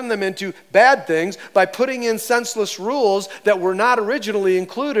and turn them into bad things by putting in senseless rules that were not originally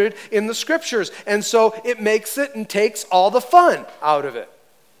included in the scriptures. And so it makes it and takes all the fun out of it.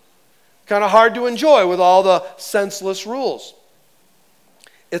 Kind of hard to enjoy with all the senseless rules.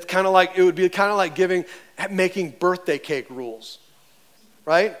 It's kind of like, it would be kind of like making birthday cake rules,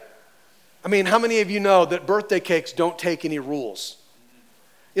 right? I mean, how many of you know that birthday cakes don't take any rules?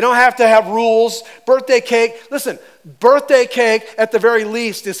 You don't have to have rules. Birthday cake, listen, birthday cake at the very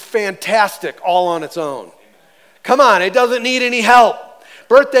least is fantastic all on its own. Come on, it doesn't need any help.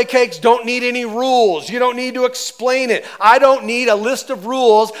 Birthday cakes don't need any rules. You don't need to explain it. I don't need a list of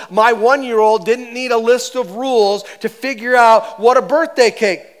rules. My 1-year-old didn't need a list of rules to figure out what a birthday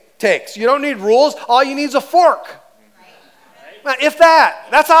cake takes. You don't need rules. All you need is a fork. If that,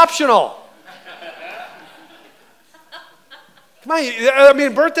 that's optional. Come on, I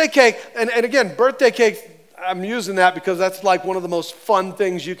mean, birthday cake, and again, birthday cake, I'm using that because that's like one of the most fun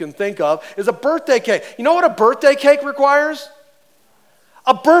things you can think of, is a birthday cake. You know what a birthday cake requires?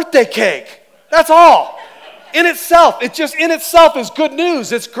 A birthday cake. That's all. In itself, it just in itself is good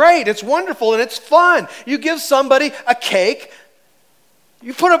news. It's great, it's wonderful, and it's fun. You give somebody a cake.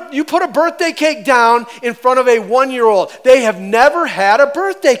 You put a birthday cake down in front of a 1-year-old. They have never had a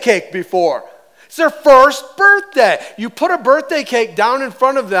birthday cake before. It's their first birthday. You put a birthday cake down in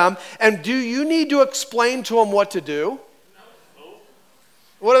front of them, and do you need to explain to them what to do? No.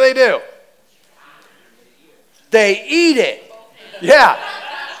 What do? They eat it. Yeah.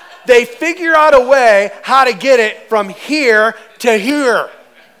 They figure out a way how to get it from here to here.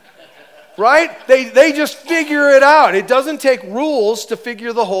 Right? They just figure it out. It doesn't take rules to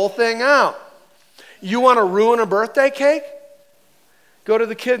figure the whole thing out. You want to ruin a birthday cake? Go to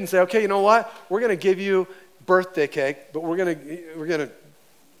the kid and say, okay, you know what? We're going to give you birthday cake, but we got to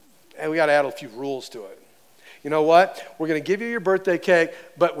add a few rules to it. You know what? We're going to give you your birthday cake,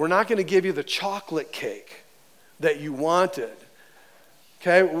 but we're not going to give you the chocolate cake that you wanted.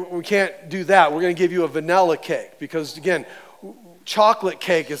 Okay? We can't do that. We're going to give you a vanilla cake because, again, chocolate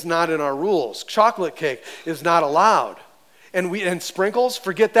cake is not in our rules. Chocolate cake is not allowed. And sprinkles,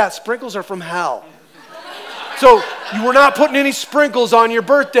 forget that. Sprinkles are from hell. So you were not putting any sprinkles on your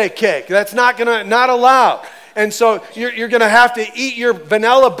birthday cake. That's not allowed. And so you're going to have to eat your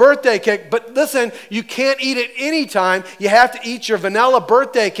vanilla birthday cake. But listen, you can't eat it anytime. You have to eat your vanilla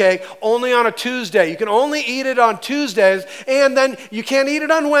birthday cake only on a Tuesday. You can only eat it on Tuesdays. And then you can't eat it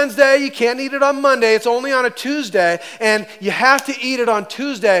on Wednesday. You can't eat it on Monday. It's only on a Tuesday. And you have to eat it on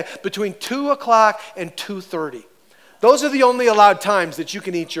Tuesday between 2 o'clock and 2:30. Those are the only allowed times that you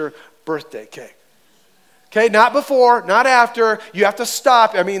can eat your birthday cake. Okay, not before, not after. You have to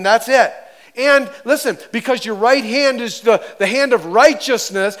stop. I mean, that's it. And listen, because your right hand is the hand of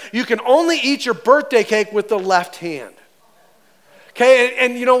righteousness, you can only eat your birthday cake with the left hand. Okay,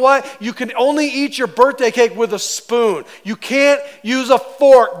 and you know what? You can only eat your birthday cake with a spoon. You can't use a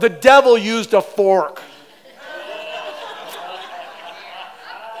fork. The devil used a fork.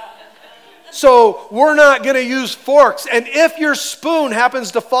 So we're not going to use forks. And if your spoon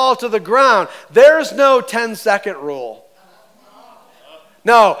happens to fall to the ground, there's no 10-second rule.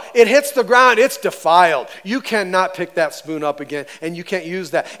 No, it hits the ground, it's defiled. You cannot pick that spoon up again, and you can't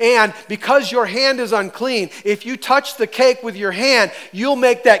use that. And because your hand is unclean, if you touch the cake with your hand, you'll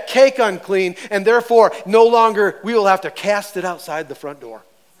make that cake unclean, and therefore no longer we will have to cast it outside the front door.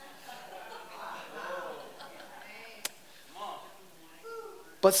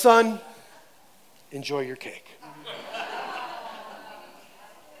 But son, enjoy your cake.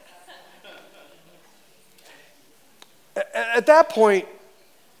 At that point,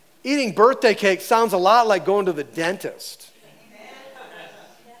 eating birthday cake sounds a lot like going to the dentist.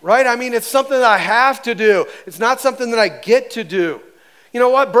 Right? I mean, it's something that I have to do. It's not something that I get to do. You know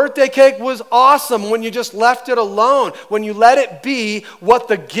what? Birthday cake was awesome when you just left it alone, when you let it be what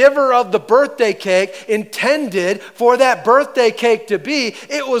the giver of the birthday cake intended for that birthday cake to be.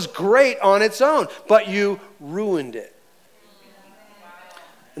 It was great on its own, but you ruined it.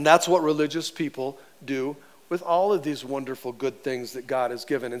 And that's what religious people do with all of these wonderful good things that God has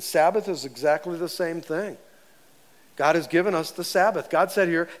given. And Sabbath is exactly the same thing. God has given us the Sabbath. God said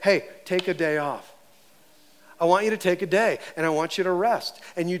here, hey, take a day off. I want you to take a day, and I want you to rest.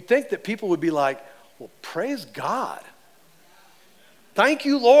 And you'd think that people would be like, well, praise God. Thank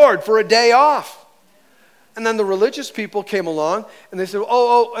you, Lord, for a day off. And then the religious people came along, and they said,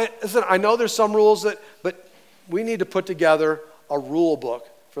 listen, I know there's some rules, but we need to put together a rule book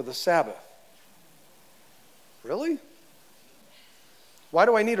for the Sabbath. Really? Why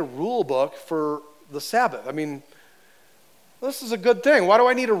do I need a rule book for the Sabbath? I mean, this is a good thing. Why do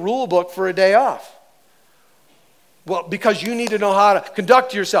I need a rule book for a day off? Well, because you need to know how to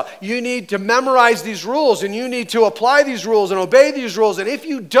conduct yourself. You need to memorize these rules, and you need to apply these rules and obey these rules. And if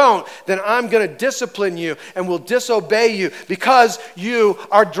you don't, then I'm going to discipline you and will disobey you because you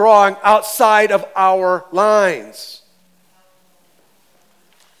are drawing outside of our lines.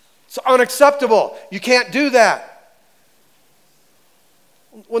 It's unacceptable. You can't do that.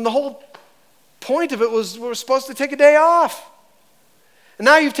 When the whole point of it was we were supposed to take a day off. And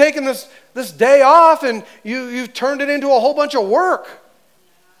now you've taken this day off and you've turned it into a whole bunch of work.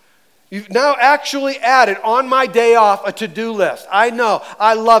 You've now actually added on my day off a to-do list. I know,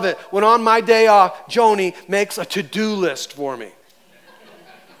 I love it when on my day off, Joni makes a to-do list for me.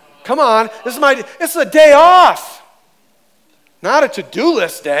 Come on, it's a day off, not a to-do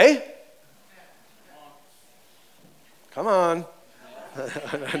list day. Come on.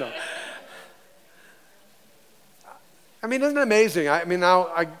 I know. I mean, isn't it amazing? I mean, now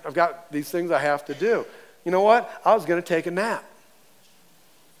I've got these things I have to do. You know what? I was going to take a nap.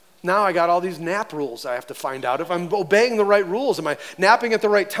 Now I got all these nap rules I have to find out if I'm obeying the right rules. Am I napping at the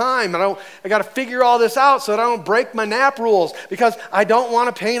right time? I got to figure all this out so that I don't break my nap rules because I don't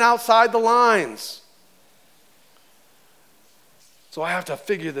want to paint outside the lines. So I have to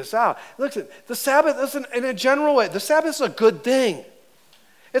figure this out. Listen, the Sabbath isn't, in a general way, the Sabbath is a good thing.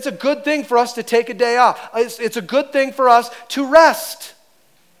 It's a good thing for us to take a day off. It's a good thing for us to rest.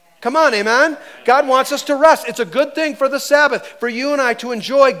 Come on, amen? God wants us to rest. It's a good thing for the Sabbath, for you and I to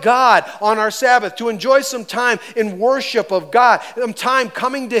enjoy God on our Sabbath, to enjoy some time in worship of God, some time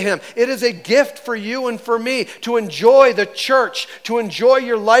coming to Him. It is a gift for you and for me to enjoy the church, to enjoy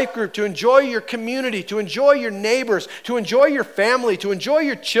your life group, to enjoy your community, to enjoy your neighbors, to enjoy your family, to enjoy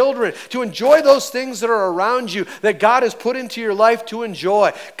your children, to enjoy those things that are around you that God has put into your life to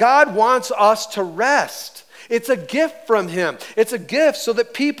enjoy. God wants us to rest. It's a gift from Him. It's a gift so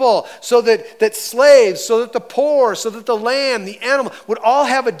that people, so that slaves, so that the poor, so that the lamb, the animal would all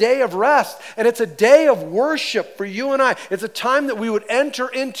have a day of rest. And it's a day of worship for you and I. It's a time that we would enter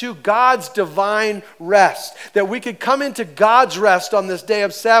into God's divine rest, that we could come into God's rest on this day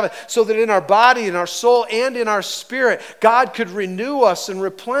of Sabbath so that in our body, in our soul, and in our spirit, God could renew us and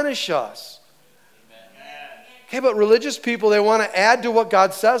replenish us. Okay, but religious people, they want to add to what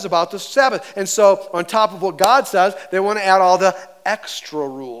God says about the Sabbath. And so on top of what God says, they want to add all the extra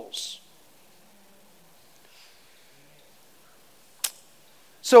rules.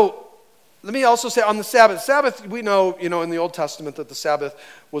 So let me also say on the Sabbath. Sabbath, we know, in the Old Testament that the Sabbath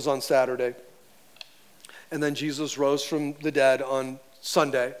was on Saturday. And then Jesus rose from the dead on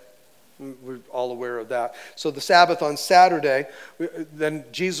Sunday. We're all aware of that. So the Sabbath on Saturday, then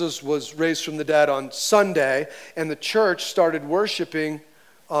Jesus was raised from the dead on Sunday, and the church started worshiping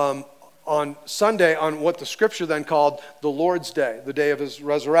on Sunday on what the Scripture then called the Lord's Day, the day of His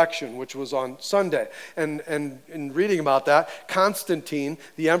resurrection, which was on Sunday. And in reading about that, Constantine,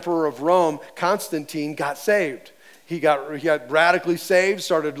 the emperor of Rome, Constantine got saved. He got radically saved,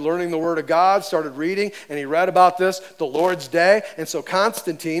 started learning the Word of God, started reading, and he read about this, the Lord's Day. And so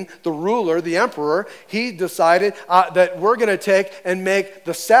Constantine, the ruler, the emperor, he decided that we're going to take and make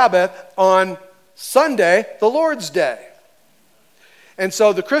the Sabbath on Sunday the Lord's Day. And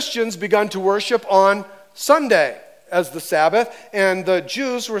so the Christians began to worship on Sunday as the Sabbath, and the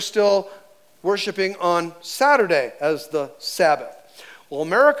Jews were still worshiping on Saturday as the Sabbath. Well,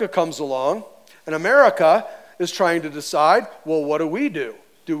 America comes along, and America is trying to decide, well, what do we do?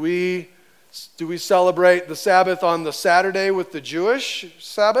 Do we celebrate the Sabbath on the Saturday with the Jewish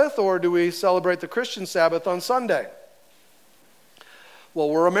Sabbath, or do we celebrate the Christian Sabbath on Sunday?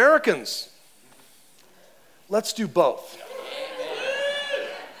 Well, we're Americans. Let's do both.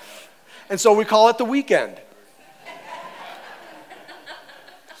 And so we call it the weekend.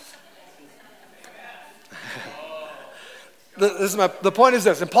 The point is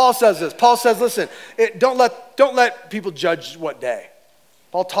this, and Paul says this. Paul says, listen, don't let people judge what day.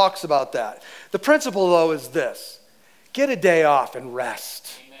 Paul talks about that. The principle, though, is this. Get a day off and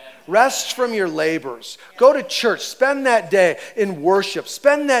rest. Rest from your labors. Go to church. Spend that day in worship.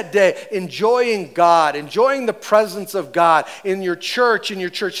 Spend that day enjoying God, enjoying the presence of God in your church, in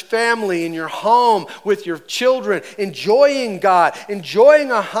your church family, in your home, with your children. Enjoying God, enjoying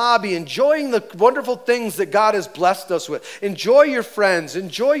a hobby, enjoying the wonderful things that God has blessed us with. Enjoy your friends.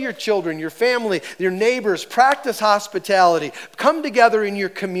 Enjoy your children, your family, your neighbors. Practice hospitality. Come together in your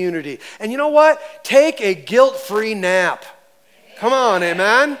community. And you know what? Take a guilt-free nap. Come on,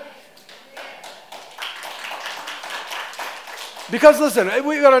 amen? Because listen,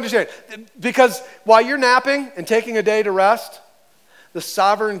 we got to understand, because while you're napping and taking a day to rest, the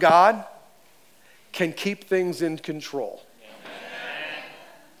sovereign God can keep things in control.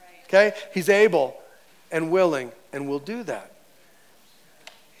 Okay? He's able and willing and will do that.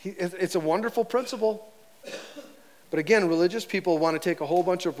 It's a wonderful principle. But again, religious people want to take a whole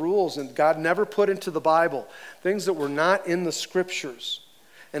bunch of rules, and God never put into the Bible things that were not in the Scriptures.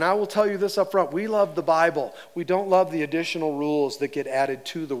 And I will tell you this up front, we love the Bible. We don't love the additional rules that get added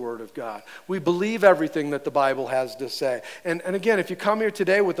to the Word of God. We believe everything that the Bible has to say. And again, if you come here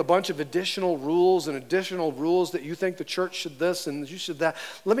today with a bunch of additional rules that you think the church should this and you should that,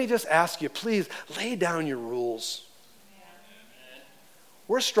 let me just ask you, please lay down your rules.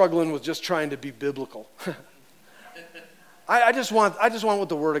 We're struggling with just trying to be biblical. I just want what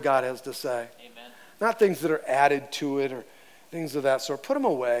the Word of God has to say. Amen. Not things that are added to it or things of that sort. Put them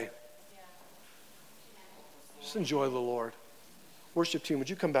away. Just enjoy the Lord. Worship team, would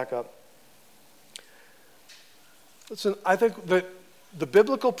you come back up? Listen, I think that the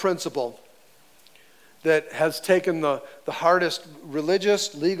biblical principle that has taken the hardest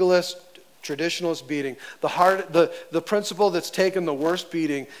religious, legalist, traditionalist beating, the principle that's taken the worst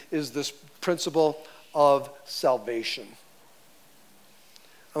beating is this principle of salvation.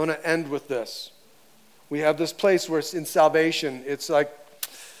 I want to end with this. We have this place where it's in salvation, it's like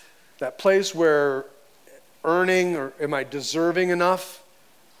that place where earning or am I deserving enough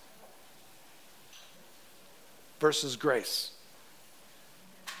versus grace.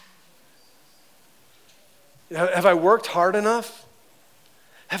 Have I worked hard enough?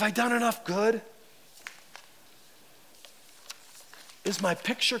 Have I done enough good? Is my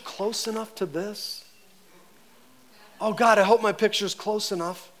picture close enough to this? Oh God, I hope my picture's close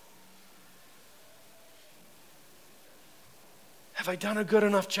enough. Have I done a good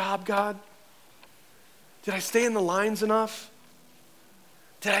enough job, God? Did I stay in the lines enough?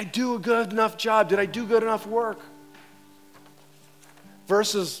 Did I do a good enough job? Did I do good enough work?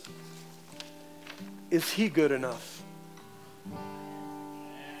 Versus, is He good enough?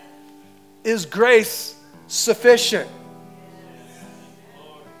 Is grace sufficient?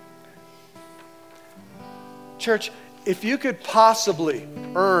 Church, if you could possibly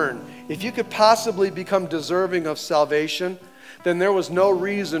earn, if you could possibly become deserving of salvation, then there was no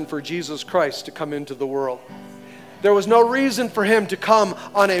reason for Jesus Christ to come into the world. There was no reason for Him to come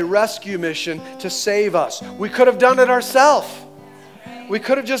on a rescue mission to save us. We could have done it ourselves. We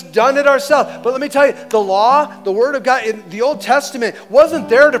could have just done it ourselves. But let me tell you, the law, the Word of God in the Old Testament wasn't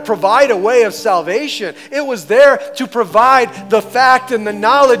there to provide a way of salvation. It was there to provide the fact and the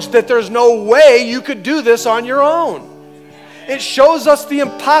knowledge that there's no way you could do this on your own. It shows us the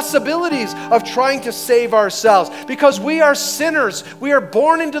impossibilities of trying to save ourselves because we are sinners. We are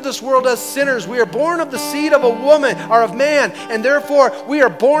born into this world as sinners. We are born of the seed of a woman or of man, and therefore we are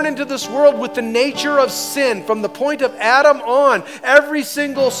born into this world with the nature of sin. From the point of Adam on, every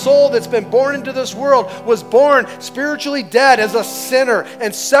single soul that's been born into this world was born spiritually dead as a sinner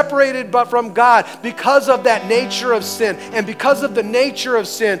and separated from God because of that nature of sin. And because of the nature of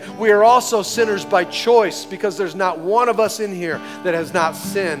sin, we are also sinners by choice because there's not one of us in here that has not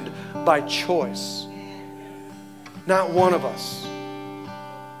sinned by choice. Not one of us.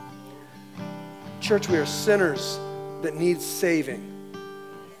 Church, we are sinners that need saving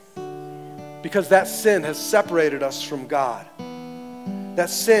because that sin has separated us from God. That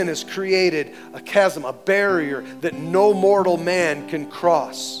sin has created a chasm, a barrier that no mortal man can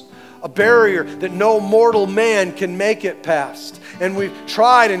cross. A barrier that no mortal man can make it past. And we've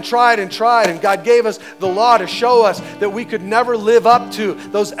tried and tried and tried, and God gave us the law to show us that we could never live up to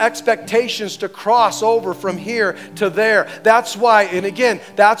those expectations to cross over from here to there. That's why, and again,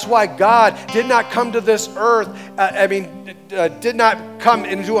 that's why God did not come to this earth, did not come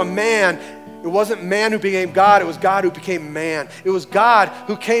into a man. It wasn't man who became God, it was God who became man. It was God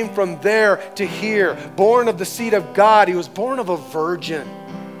who came from there to here, born of the seed of God. He was born of a virgin.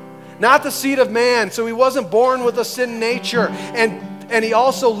 Not the seed of man, so He wasn't born with a sin nature. And He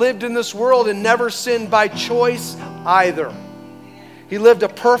also lived in this world and never sinned by choice either. He lived a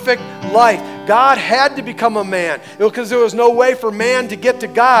perfect life. God had to become a man because there was no way for man to get to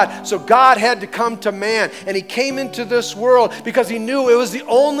God, so God had to come to man. And He came into this world because He knew it was the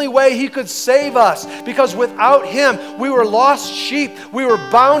only way He could save us, because without Him, we were lost sheep. We were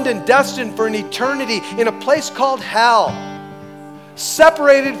bound and destined for an eternity in a place called hell.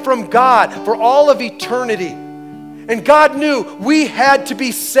 Separated from God for all of eternity. And God knew we had to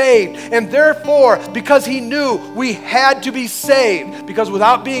be saved. And therefore, because He knew we had to be saved, because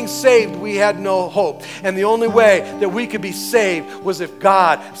without being saved, we had no hope. And the only way that we could be saved was if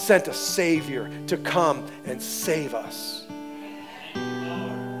God sent a Savior to come and save us.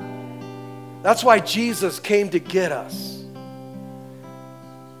 That's why Jesus came to get us.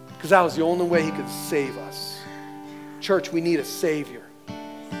 Because that was the only way he could save us. Church, we need a Savior.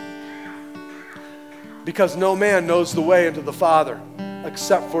 Because no man knows the way into the Father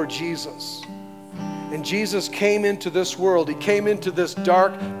except for Jesus. And Jesus came into this world. He came into this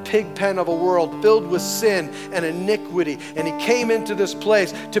dark pig pen of a world filled with sin and iniquity. And he came into this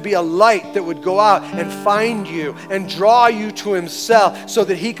place to be a light that would go out and find you and draw you to himself so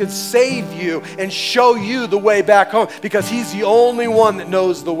that he could save you and show you the way back home, because he's the only one that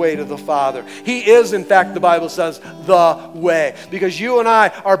knows the way to the Father. He is, in fact, the Bible says, the way. Because you and I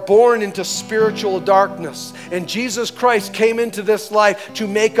are born into spiritual darkness. And Jesus Christ came into this life to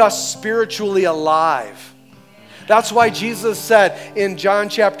make us spiritually alive. That's why Jesus said in John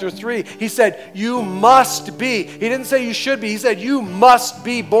chapter 3, he said, you must be. He didn't say you should be. He said, you must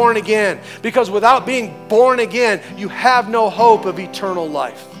be born again. Because without being born again, you have no hope of eternal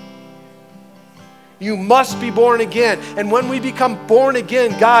life. You must be born again. And when we become born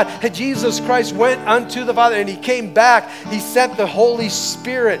again, Jesus Christ went unto the Father and he came back. He sent the Holy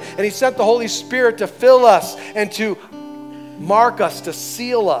Spirit. And he sent the Holy Spirit to fill us and to mark us, to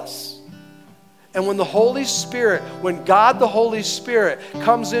seal us. And when the Holy Spirit, when God the Holy Spirit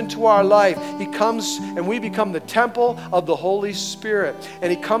comes into our life, he comes and we become the temple of the Holy Spirit.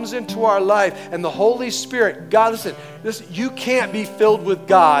 And he comes into our life and the Holy Spirit, God, listen, you can't be filled with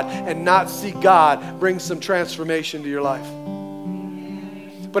God and not see God bring some transformation to your life.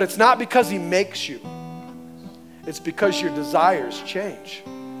 But it's not because he makes you. It's because your desires change.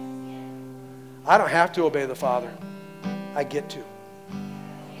 I don't have to obey the Father. I get to.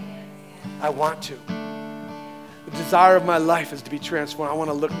 I want to. The desire of my life is to be transformed. I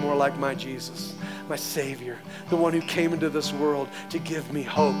want to look more like my Jesus, my Savior, the one who came into this world to give me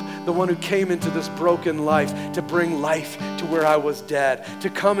hope, the one who came into this broken life to bring life to where I was dead,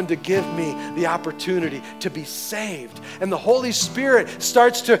 to come and to give me the opportunity to be saved. And the Holy Spirit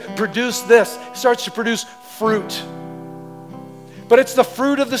starts to produce fruit. But it's the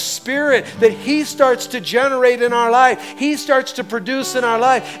fruit of the Spirit that he starts to generate in our life. He starts to produce in our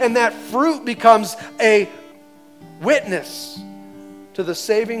life. And that fruit becomes a witness to the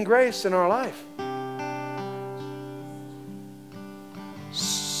saving grace in our life.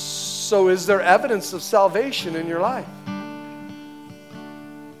 So is there evidence of salvation in your life?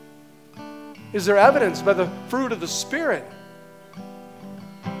 Is there evidence by the fruit of the Spirit?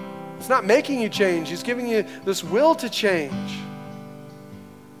 It's not making you change. He's giving you this will to change.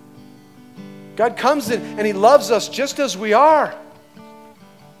 God comes in and he loves us just as we are.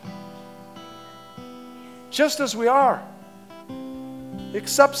 Just as we are. He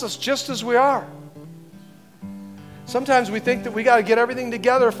accepts us just as we are. Sometimes we think that we got to get everything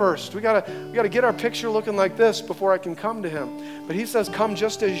together first. We got to get our picture looking like this before I can come to him. But he says, come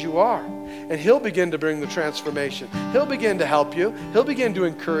just as you are. And he'll begin to bring the transformation. He'll begin to help you. He'll begin to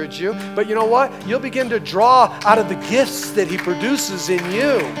encourage you. But you know what? You'll begin to draw out of the gifts that he produces in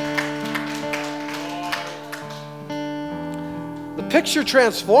you. The picture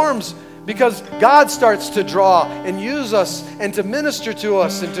transforms because God starts to draw and use us and to minister to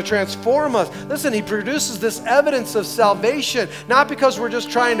us and to transform us. Listen, he produces this evidence of salvation, not because we're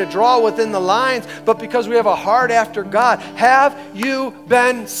just trying to draw within the lines, but because we have a heart after God. Have you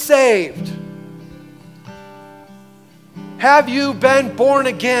been saved? Have you been born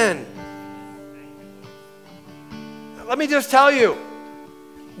again? Let me just tell you,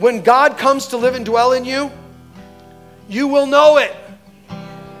 when God comes to live and dwell in you, you will know it.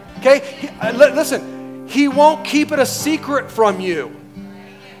 Okay? Listen, he won't keep it a secret from you.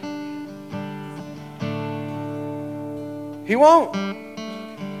 He won't.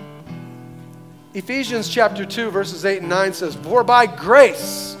 Ephesians chapter 2, verses 8 and 9 says, for by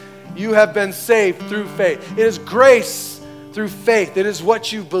grace you have been saved through faith. It is grace through faith. It is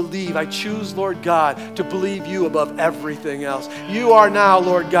what you believe. I choose, Lord God, to believe you above everything else. You are now,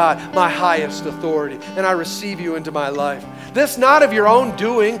 Lord God, my highest authority, and I receive you into my life. This not of your own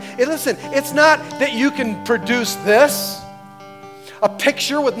doing. Listen, it's not that you can produce this. A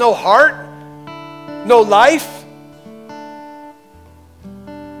picture with no heart, no life.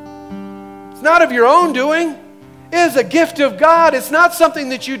 It's not of your own doing. It is a gift of God. It's not something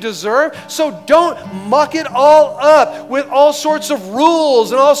that you deserve. So don't muck it all up with all sorts of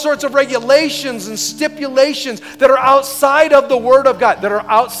rules and all sorts of regulations and stipulations that are outside of the Word of God, that are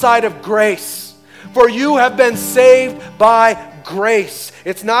outside of grace. For you have been saved by grace.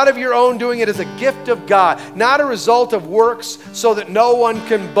 It's not of your own doing. It is a gift of God, not a result of works, so that no one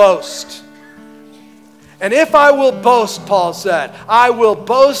can boast. And if I will boast, Paul said, I will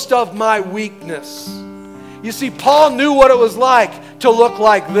boast of my weakness. You see, Paul knew what it was like to look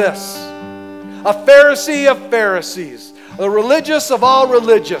like this. a Pharisee of Pharisees, the religious of all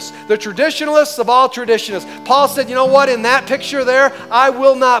religious, the traditionalists of all traditionalists. Paul said, you know what, in that picture there, I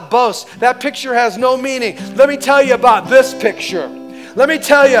will not boast. That picture has no meaning. Let me tell you about this picture. Let me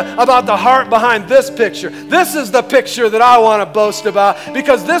tell you about the heart behind this picture. This is the picture that I want to boast about,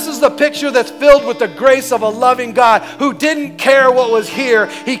 because this is the picture that's filled with the grace of a loving God who didn't care what was here.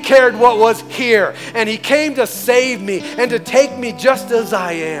 He cared what was here. And He came to save me and to take me just as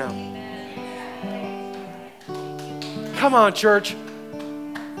I am. Come on, church.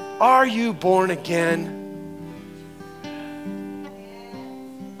 Are you born again?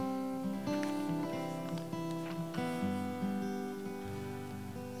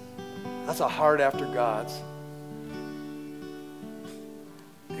 That's a heart after God's.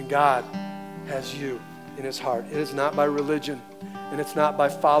 And God has you in His heart. It is not by religion, and it's not by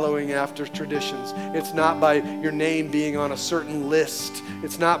following after traditions. It's not by your name being on a certain list.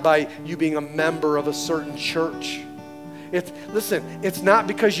 It's not by you being a member of a certain church. Listen, it's not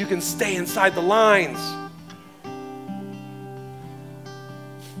because you can stay inside the lines.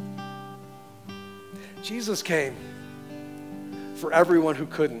 Jesus came for everyone who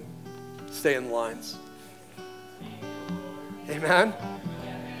couldn't stay in lines. Amen?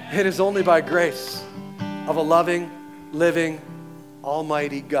 It is only by grace of a loving, living,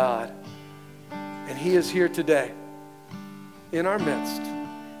 almighty God. And He is here today in our midst.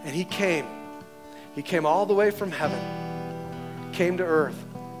 And He came. He came all the way from heaven. He came to earth.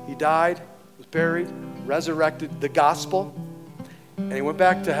 He died, was buried, resurrected, the gospel. And He went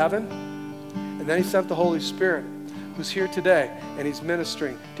back to heaven. And then He sent the Holy Spirit, who's here today, and He's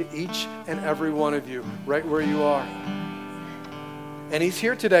ministering to each and every one of you right where you are. And He's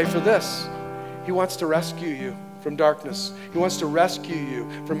here today for this. He wants to rescue you from darkness. He wants to rescue you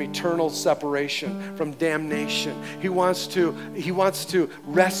from eternal separation, from damnation. He wants to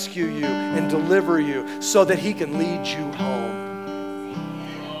rescue you and deliver you so that He can lead you home.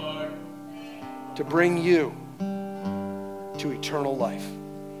 To bring you to eternal life.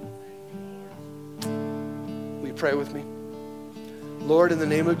 Pray with me. Lord, in the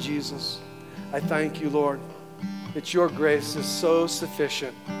name of Jesus, I thank you, Lord, that your grace is so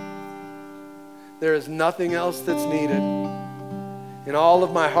sufficient. There is nothing else that's needed. In all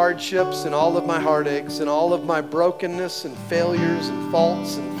of my hardships and all of my heartaches and all of my brokenness and failures and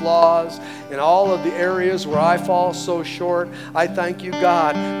faults and flaws and all of the areas where I fall so short, I thank you,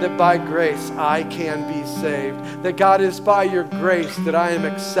 God, that by grace I can be saved. That God, is by your grace that I am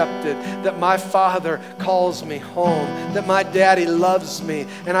accepted. That my Father calls me home. That my Daddy loves me.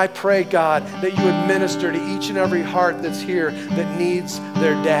 And I pray, God, that you would minister to each and every heart that's here that needs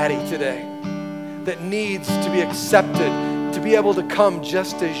their Daddy today. That needs to be accepted, to be able to come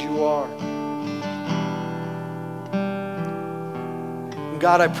just as you are. And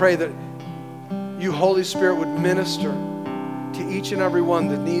God, I pray that you, Holy Spirit, would minister to each and every one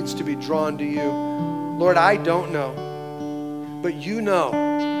that needs to be drawn to you. Lord, I don't know, but you know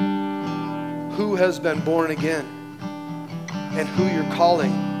who has been born again and who you're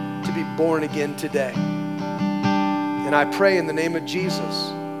calling to be born again today. And I pray in the name of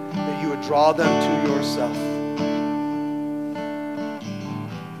Jesus that you would draw them to yourself.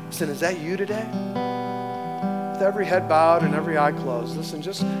 Listen, is that you today? With every head bowed and every eye closed, listen,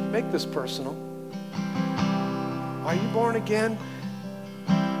 just make this personal. Are you born again?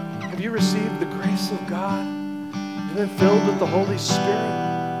 Have you received the grace of God? Have you been filled with the Holy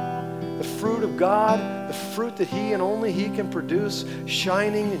Spirit? The fruit of God, the fruit that He and only He can produce,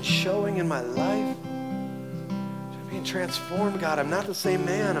 shining and showing in my life? Being transformed, God. I'm not the same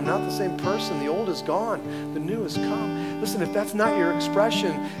man. I'm not the same person. The old is gone. The new has come. Listen, if that's not your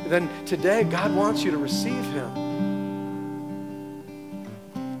expression, then today God wants you to receive Him.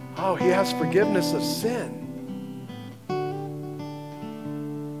 Oh, He has forgiveness of sin.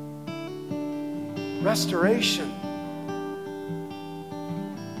 Restoration.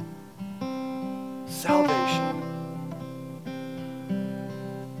 Salvation.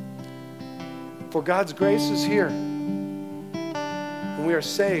 For God's grace is here. And we are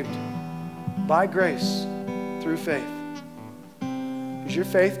saved by grace through faith. Is your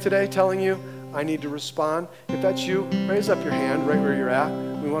faith today telling you, I need to respond? If that's you, raise up your hand right where you're at.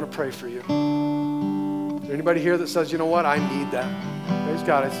 We want to pray for you. Is there anybody here that says, you know what, I need that? Praise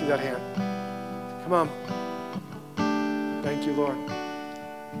God, I see that hand. Come on. Thank you, Lord.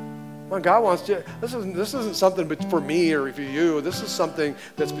 Well, God wants to, this isn't something for me or for you. This is something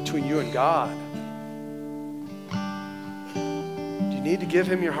that's between you and God. Do you need to give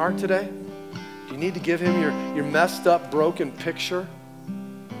Him your heart today? Do you need to give Him your messed up, broken picture?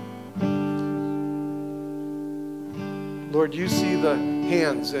 Lord, you see the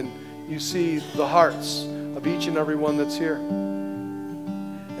hands, and you see the hearts of each and every one that's here.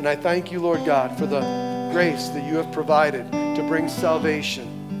 And I thank you, Lord God, for the grace that you have provided to bring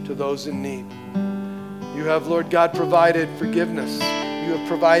salvation to those in need. You have, Lord God, provided forgiveness. You have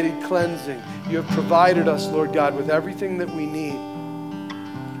provided cleansing. You have provided us, Lord God, with everything that we need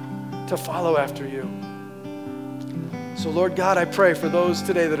to follow after you. So, Lord God, I pray for those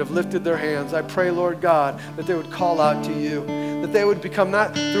today that have lifted their hands. I pray, Lord God, that they would call out to you, that they would become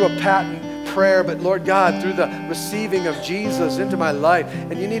not through a patent prayer, but, Lord God, through the receiving of Jesus into my life.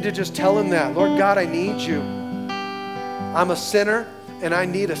 And you need to just tell him that. Lord God, I need you. I'm a sinner, and I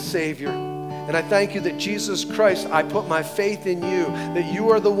need a Savior. And I thank you that Jesus Christ, I put my faith in you, that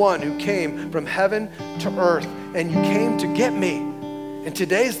you are the one who came from heaven to earth, and you came to get me. And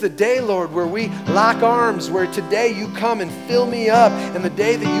today's the day, Lord, where we lock arms, where today you come and fill me up. And the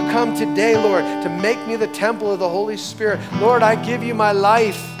day that you come today, Lord, to make me the temple of the Holy Spirit. Lord, I give you my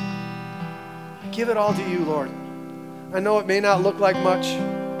life. I give it all to you, Lord. I know it may not look like much,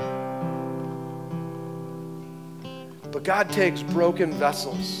 but God takes broken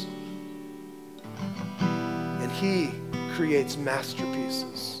vessels and he creates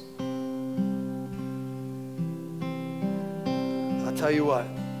masterpieces. I'll tell you what,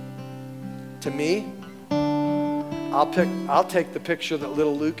 to me, I'll take the picture that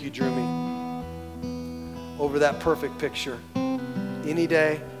little Lukey drew me over that perfect picture any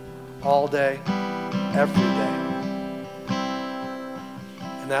day, all day, every day.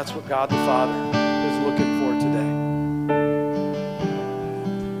 And that's what God the Father is looking for today.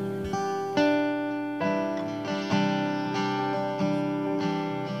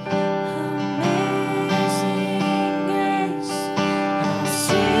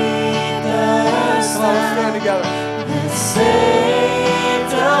 Together. That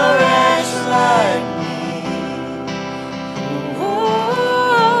saved a wretch like me.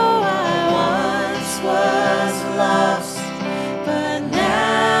 Oh, I once was lost, but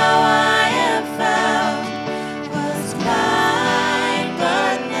now I am found. Was blind,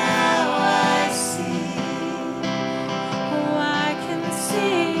 but now I see. Oh, I can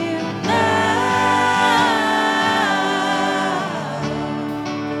see you now.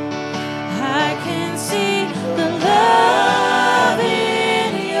 I can see the love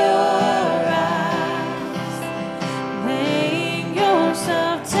in your eyes, laying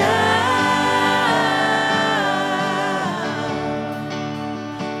yourself down,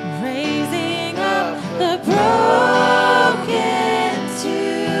 raising up the broken to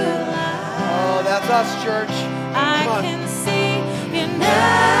life. Oh, that's us, church. I Come on. can see you now.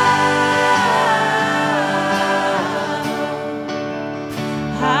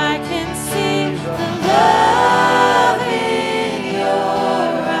 I can see the love in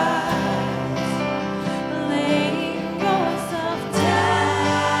your eyes, laying yourself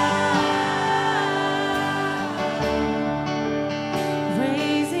down,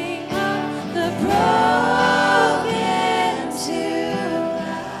 raising up the broken to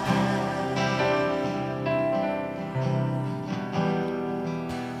life.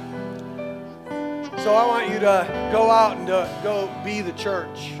 So I want you to go out and go be the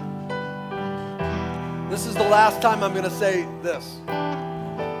church. This is the last time I'm going to say this.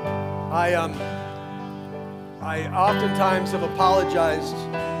 I oftentimes have apologized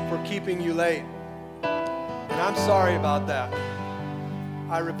for keeping you late. And I'm sorry about that.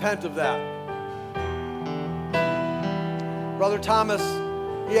 I repent of that. Brother Thomas,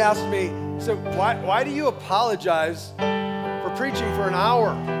 he asked me, he said, why do you apologize for preaching for an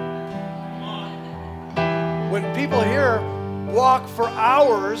hour? When people here walk for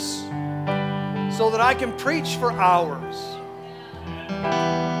hours so that I can preach for hours.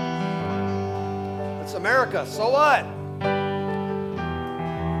 It's America, so what?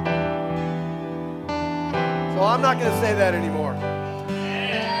 So I'm not going to say that anymore.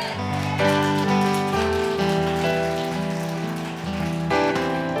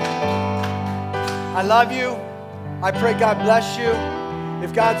 I love you. I pray God bless you.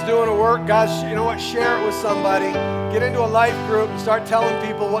 If God's doing a work, you know what? Share it with somebody. Get into a life group and start telling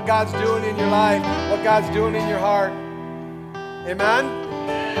people what God's doing in your life, what God's doing in your heart. Amen?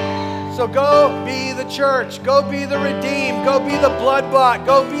 So go be the church. Go be the redeemed. Go be the blood-bought.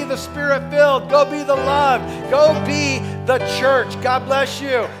 Go be the spirit-filled. Go be the loved. Go be the church. God bless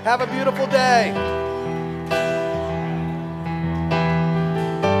you. Have a beautiful day.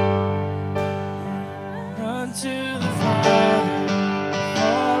 Run to the Father,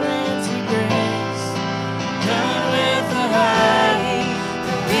 fall into grace. Done with the hiding,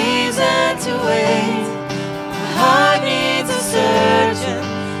 the reason to wait. The heart needs a surgeon,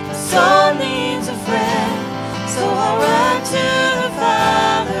 the soul needs a friend. So I'll run to the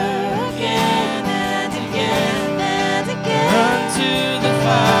Father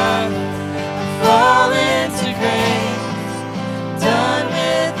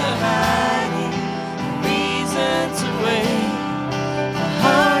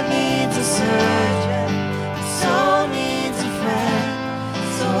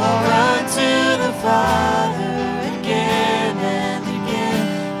Father again and again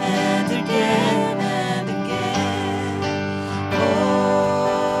and again and again. Oh,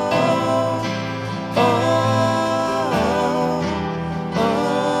 oh, oh,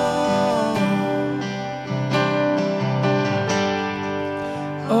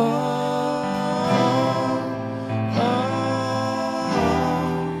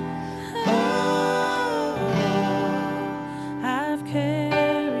 oh, I've carried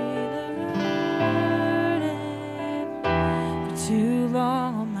the burden for too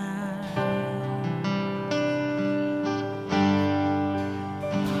long on my own.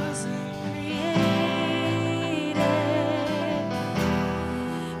 Wasn't created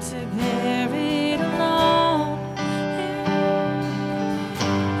to bear it alone.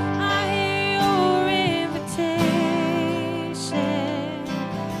 I hear your invitation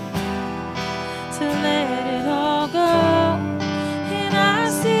to let it all go. And I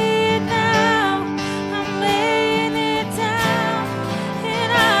see it now, I'm laying it down.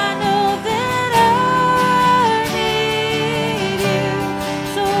 And I know that I need you.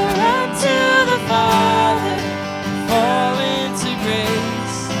 So run to the Father, fall into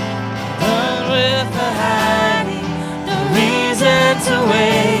grace. Done with the hiding, no reason to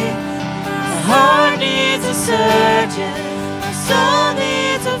wait. My heart needs a surgeon, my soul